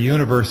structure of the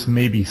universe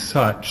may be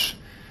such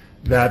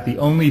that the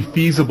only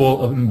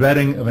feasible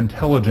embedding of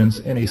intelligence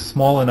in a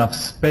small enough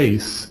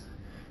space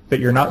that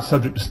you're not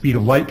subject to speed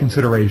of light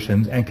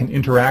considerations and can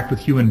interact with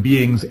human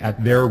beings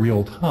at their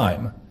real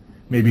time,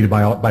 maybe the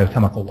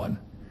biochemical one.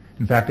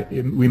 In fact,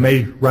 we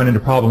may run into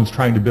problems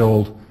trying to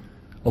build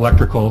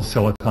electrical,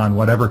 silicon,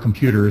 whatever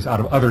computers out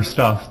of other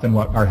stuff than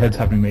what our heads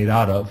have been made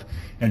out of,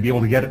 and be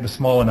able to get it in a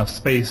small enough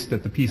space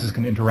that the pieces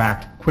can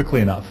interact quickly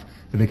enough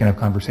that they can have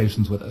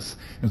conversations with us.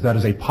 And so that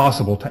is a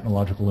possible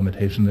technological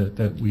limitation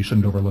that we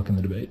shouldn't overlook in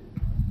the debate.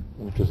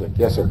 Interesting.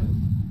 Yes, sir.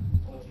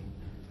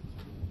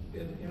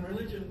 In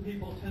religion,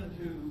 people tend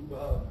to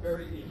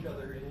bury each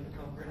other in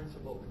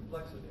incomprehensible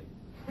complexity.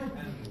 And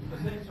the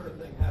same sort of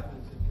thing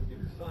happens in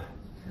computer science.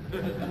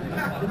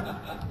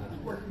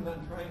 I'm working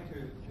on trying to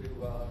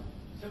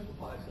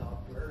simplify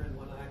software, and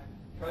when I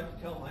tried to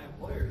tell my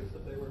employers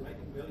that they were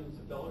making millions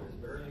of dollars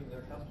burying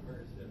their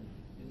customers in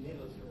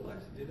needless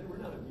complexity, they were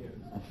not amused.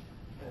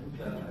 And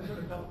I sort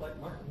of felt like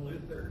Martin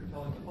Luther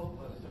telling the Pope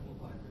how to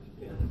simplify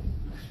Christianity.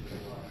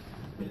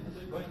 Is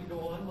it going to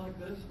go on like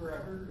this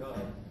forever?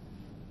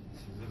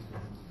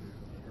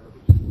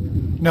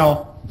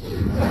 No.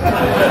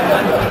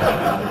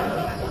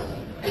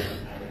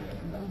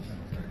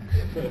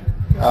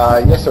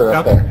 Yes, sir,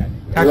 up there.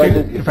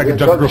 Actually, if I could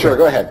jump real quick. Sure,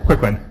 go ahead.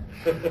 Quick one.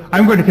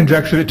 I'm going to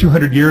conjecture that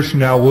 200 years from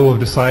now we'll have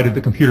decided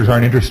that computers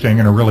aren't interesting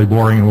and are really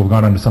boring and we'll have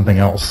gone on to something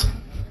else.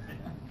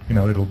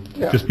 It'll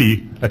just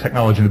be a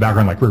technology in the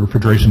background like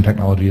refrigeration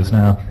technology is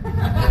now.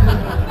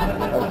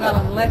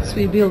 Well, unless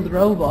we build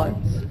robots.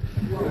 I'm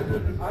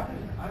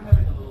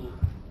having a little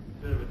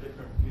bit of a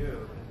different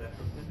view in that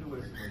from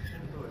Hinduism or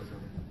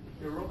Shintoism,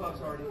 your robots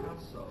already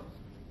have souls.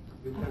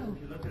 Because if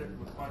you look at it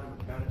from a quantum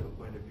mechanical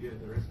point of view,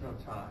 there is no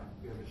time.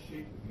 We have a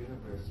sheet of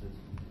universes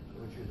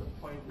in which the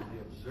point of the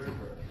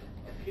observer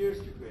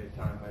appears to create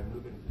time by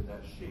moving through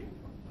that sheet.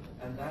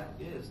 And that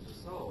is the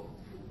soul.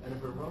 And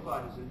if a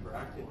robot is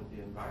interacting with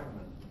the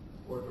environment,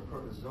 or if a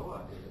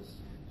protozoa is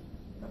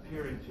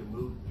appearing to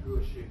move through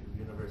a sheet of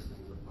universes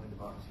as a point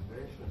of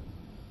observation,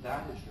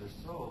 that is your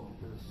soul,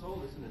 because a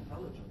soul isn't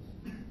intelligence.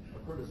 A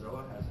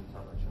protozoa has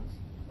intelligence,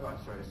 a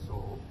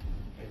soul.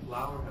 A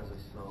flower has a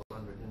soul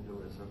under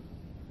Hinduism,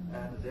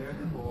 and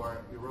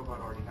therefore your robot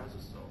already has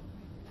a soul.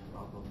 The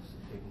problem is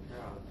taken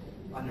care of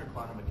under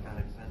quantum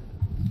mechanics and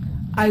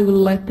I will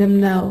let them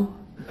know.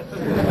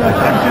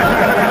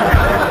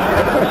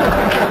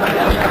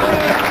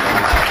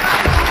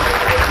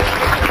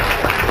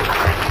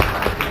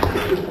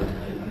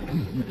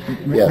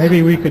 Yes.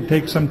 Maybe we could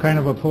take some kind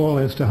of a poll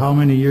as to how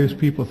many years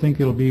people think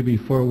it'll be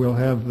before we'll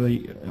have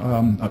the,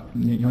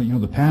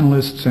 the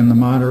panelists and the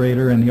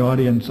moderator and the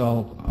audience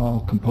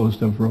all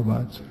composed of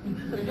robots.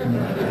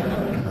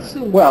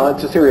 Well,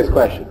 it's a serious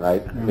question,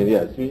 right? I mean,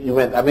 yes, you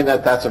meant. I mean,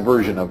 that's a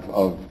version of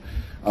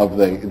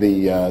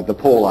the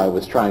poll I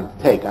was trying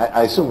to take.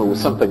 I assume it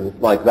was something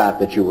like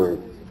that you were.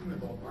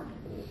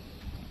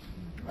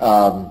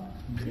 I'll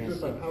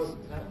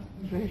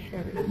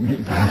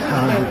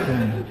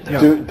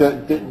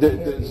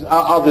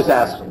just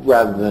ask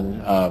rather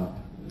than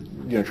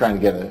trying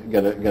to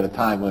get a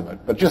time limit,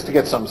 but just to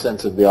get some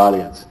sense of the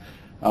audience.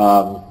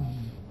 Do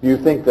you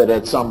think that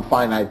at some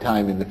finite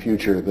time in the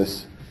future,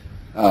 this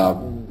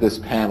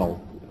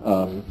panel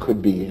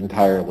could be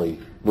entirely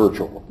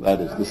virtual.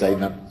 That is to say,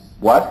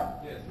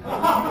 what?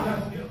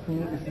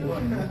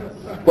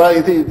 Well,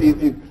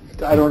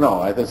 I don't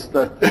know.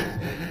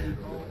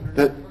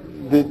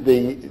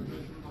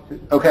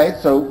 Okay,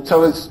 so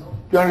it's,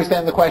 you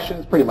understand the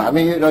questions pretty much. I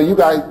mean, you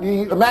guys,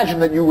 you imagine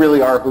that you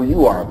really are who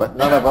you are, but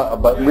none of us,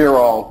 but we're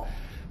all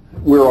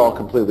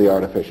completely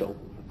artificial.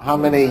 How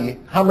many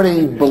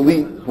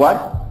believe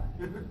what?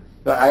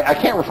 I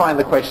can't refine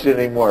the question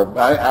anymore.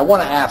 I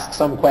want to ask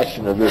some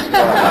question of this.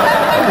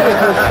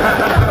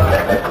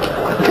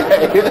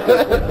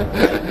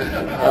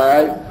 All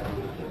right.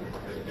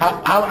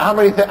 How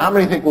many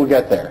think we'll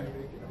get there?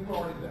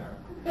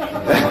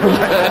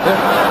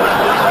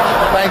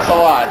 Thanks a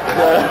lot.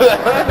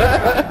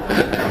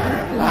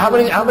 How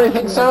many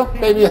think so?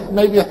 Maybe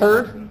a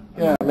third?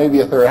 Yeah, maybe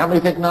a third. How many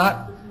think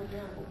not?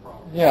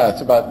 Yeah,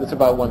 it's about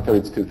 1/3,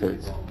 it's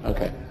 2/3.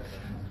 Okay.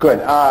 Good.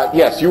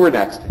 Yes, you were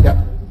next. Yep.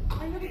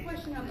 I have a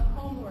question on the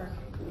homework.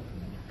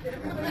 Did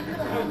everybody do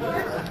the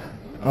homework?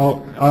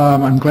 Oh,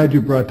 I'm glad you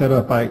brought that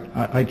up.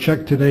 I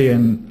checked today,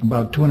 and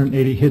about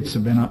 280 hits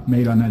have been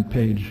made on that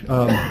page.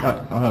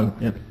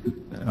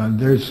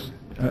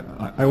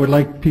 I would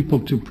like people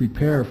to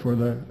prepare for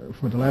the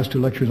last two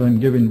lectures I'm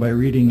giving by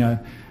reading a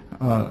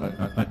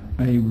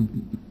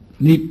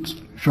neat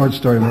short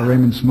story by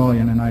Raymond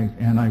Smullyan,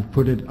 and I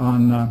put it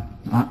on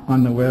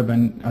the web.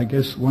 And I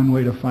guess one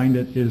way to find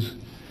it is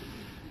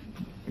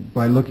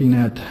by looking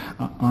at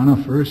Anna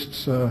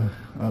First's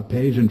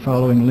page and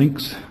following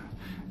links,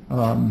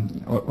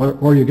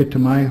 or you get to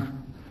my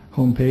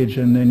homepage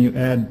and then you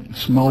add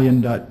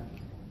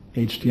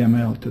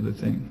Smulyan.html to the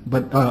thing.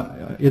 But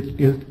I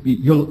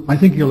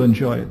think you'll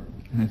enjoy it,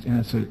 and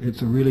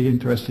it's a really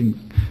interesting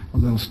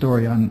little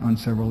story on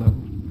several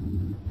levels.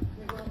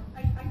 Well,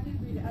 I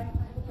did read it. I have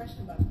a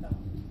question about it, though.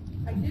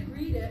 I did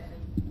read it,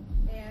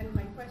 and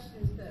my question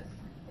is this.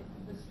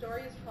 The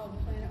story is called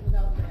Planet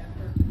Without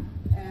Laughter,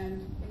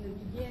 and in the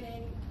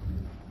beginning,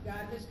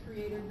 God has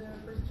created the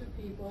first two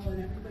people,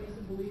 and everybody's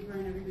a believer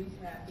and everybody's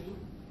happy.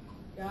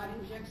 God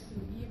injects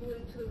some evil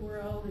into the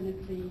world, and in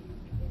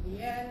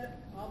the end,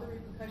 all the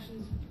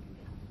repercussions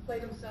play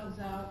themselves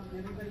out, and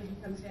everybody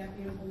becomes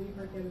happy and a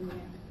believer again in the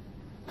end.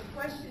 The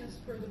question is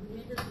for the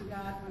believers in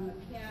God on the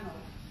panel.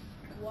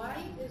 Why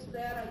is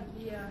that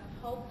idea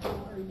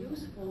helpful or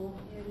useful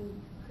in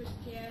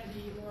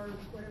Christianity or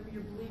whatever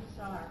your beliefs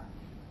are?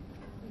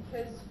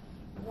 Because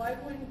why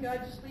wouldn't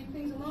God just leave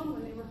things alone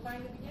when they were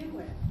fine to begin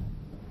with?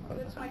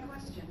 That's my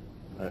question.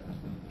 I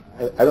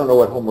don't know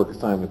what homework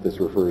assignment this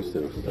refers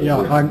to. Yeah,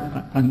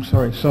 I'm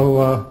sorry.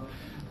 So,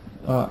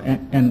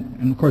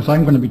 and of course,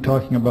 I'm going to be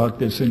talking about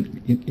this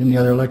in the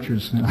other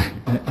lectures, and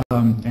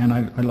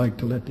I'd like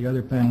to let the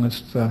other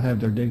panelists have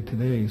their day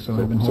today. So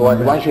I've been. So why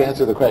don't you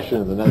answer the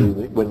question at the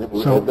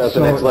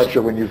next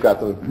lecture when you've got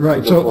the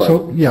right.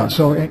 So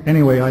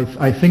anyway,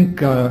 I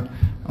think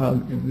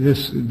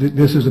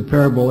this is a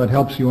parable that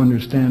helps you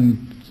understand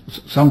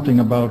something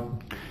about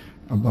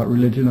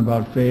religion,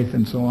 about faith,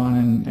 and so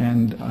on.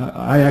 And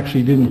I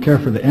actually didn't care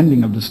for the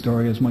ending of the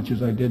story as much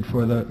as I did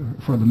for the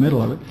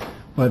middle of it.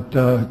 But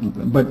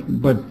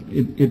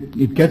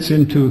it gets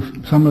into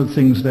some of the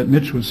things that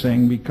Mitch was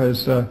saying,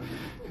 because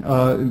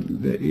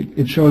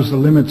it shows the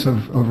limits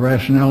of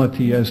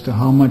rationality as to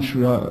how much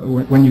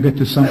when you get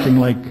to something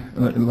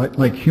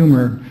like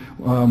humor,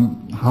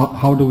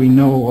 how do we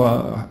know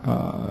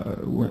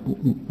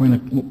when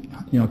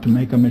to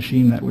make a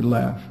machine that would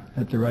laugh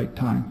at the right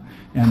time,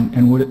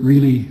 and would it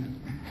really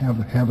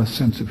have a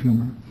sense of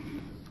humor?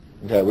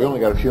 Okay, we only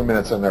got a few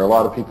minutes, and there are a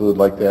lot of people who'd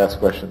like to ask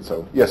questions.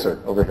 So yes, sir,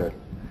 over here.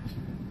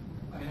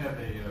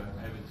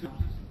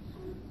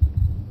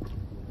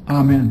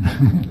 Amen.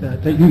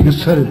 You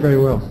said it very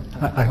well.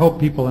 I hope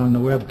people on the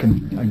web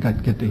can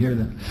get to hear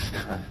that.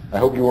 I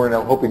hope you weren't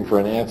hoping for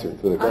an answer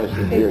to the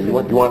question here. You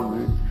want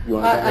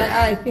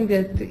I think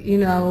that,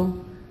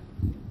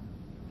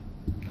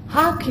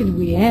 how can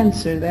we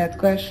answer that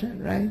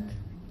question, right?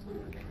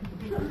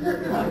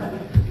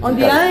 On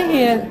the other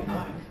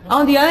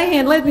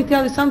hand, let me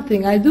tell you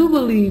something. I do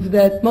believe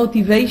that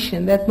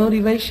motivation that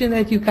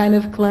you kind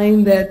of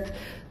claim that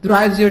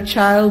drives your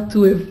child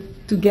to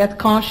get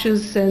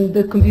conscious and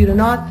the computer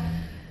not.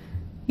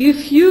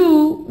 If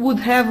you would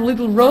have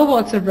little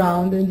robots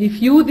around and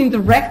if you would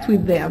interact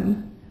with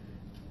them,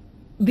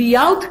 the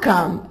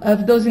outcome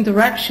of those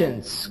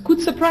interactions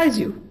could surprise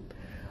you.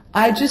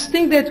 I just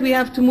think that we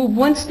have to move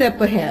one step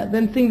ahead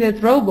and think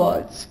that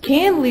robots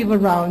can live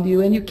around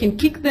you and you can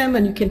kick them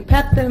and you can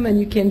pet them and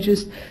you can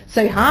just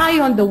say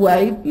hi on the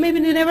way. Maybe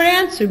they never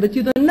answer, but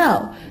you don't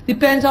know.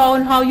 Depends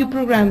on how you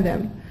program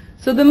them.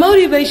 So the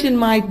motivation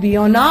might be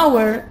on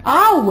our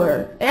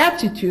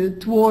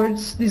attitude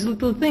towards these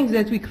little things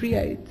that we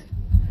create.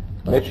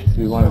 Mitch,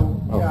 do you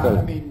want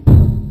to?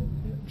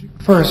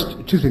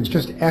 First, two things.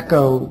 Just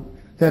echo,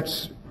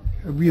 that's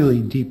a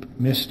really deep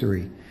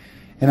mystery.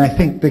 And I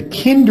think the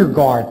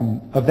kindergarten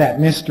of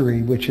that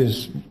mystery, which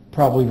is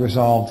probably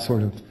resolved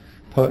sort of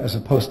as a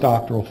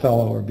postdoctoral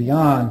fellow or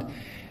beyond,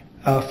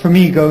 for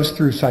me goes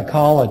through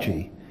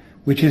psychology,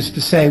 which is to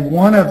say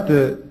one of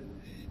the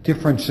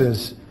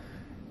differences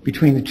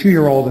between the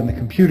 2-year-old and the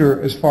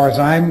computer, as far as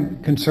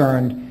I'm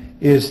concerned,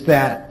 is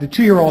that the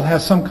 2-year-old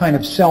has some kind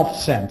of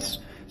self-sense,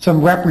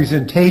 some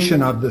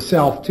representation of the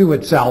self to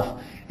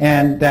itself,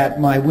 and that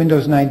my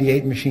Windows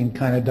 98 machine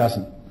kind of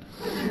doesn't.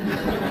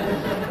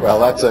 Well,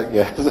 that's a,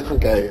 yes,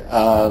 okay.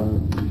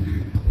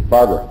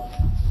 Barbara.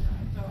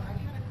 So I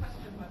had a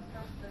question, but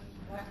first this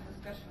last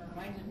discussion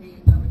reminded me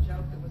of a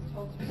joke that was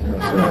told to me.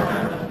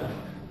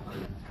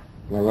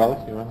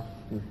 Marilla, you want to?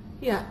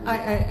 Yeah,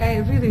 I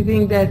really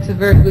think that's a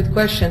very good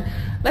question.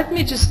 Let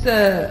me just,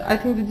 I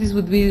think that this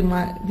will be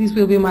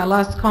my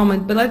last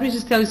comment, but let me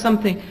just tell you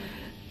something.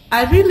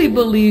 I really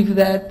believe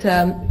that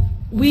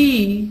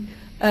we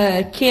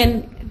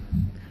can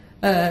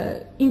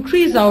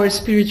increase our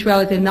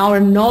spirituality and our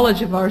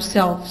knowledge of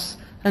ourselves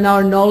and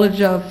our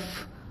knowledge of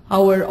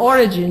our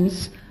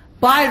origins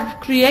by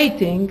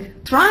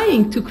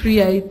trying to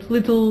create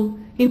little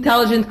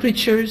intelligent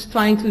creatures,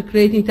 trying to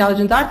create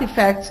intelligent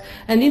artifacts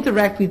and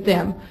interact with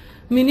them.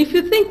 I mean, if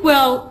you think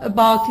well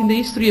about in the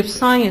history of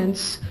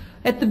science,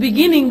 at the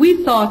beginning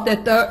we thought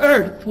that the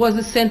Earth was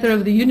the center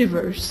of the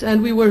universe,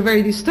 and we were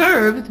very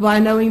disturbed by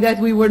knowing that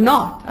we were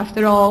not.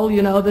 After all,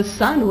 you know, the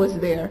sun was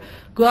there.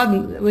 God,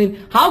 I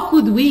mean, how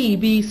could we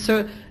be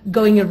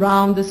going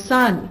around the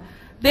sun?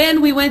 Then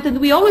we went, and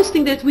we always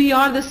think that we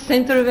are the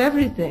center of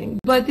everything.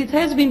 But it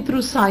has been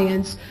through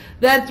science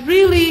that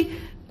really,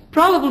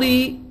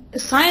 probably,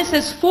 science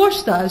has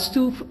forced us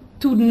to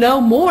know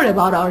more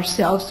about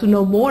ourselves, to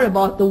know more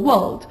about the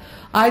world.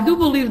 I do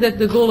believe that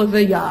the goal of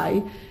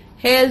AI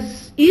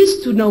is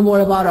to know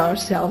more about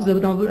ourselves,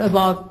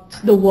 about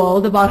the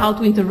world, about how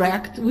to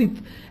interact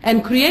with,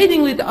 and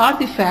creating little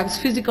artifacts,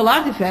 physical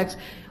artifacts,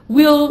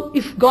 will,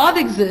 if God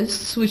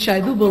exists, which I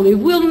do believe,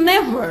 will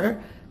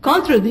never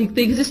contradict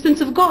the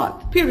existence of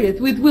God, period.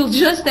 It will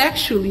just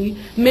actually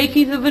make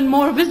it even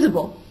more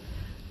visible.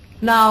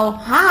 Now,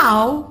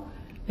 how,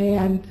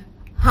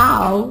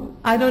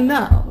 I don't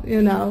know,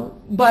 you know,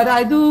 but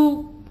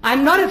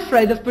I'm not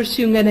afraid of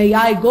pursuing an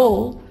AI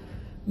goal,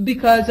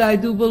 because I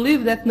do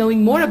believe that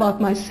knowing more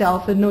about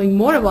myself and knowing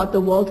more about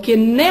the world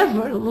can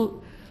never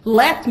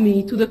lead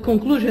me to the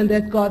conclusion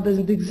that God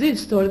doesn't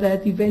exist, or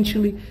that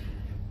eventually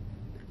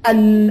I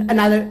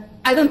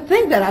don't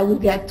think that I will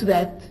get to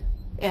that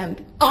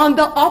end. On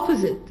the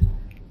opposite,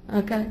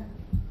 okay?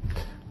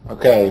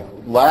 Okay,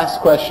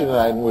 last question,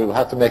 and we'll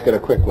have to make it a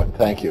quick one.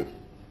 Thank you.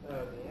 The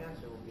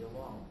answer will be a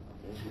long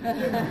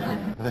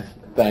one.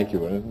 Thank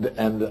you.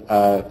 And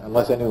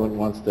unless anyone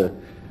wants to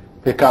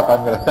pick up,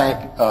 I'm going to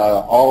thank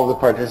all of the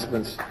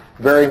participants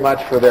very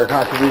much for their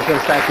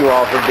contributions. Thank you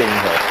all for being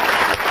here.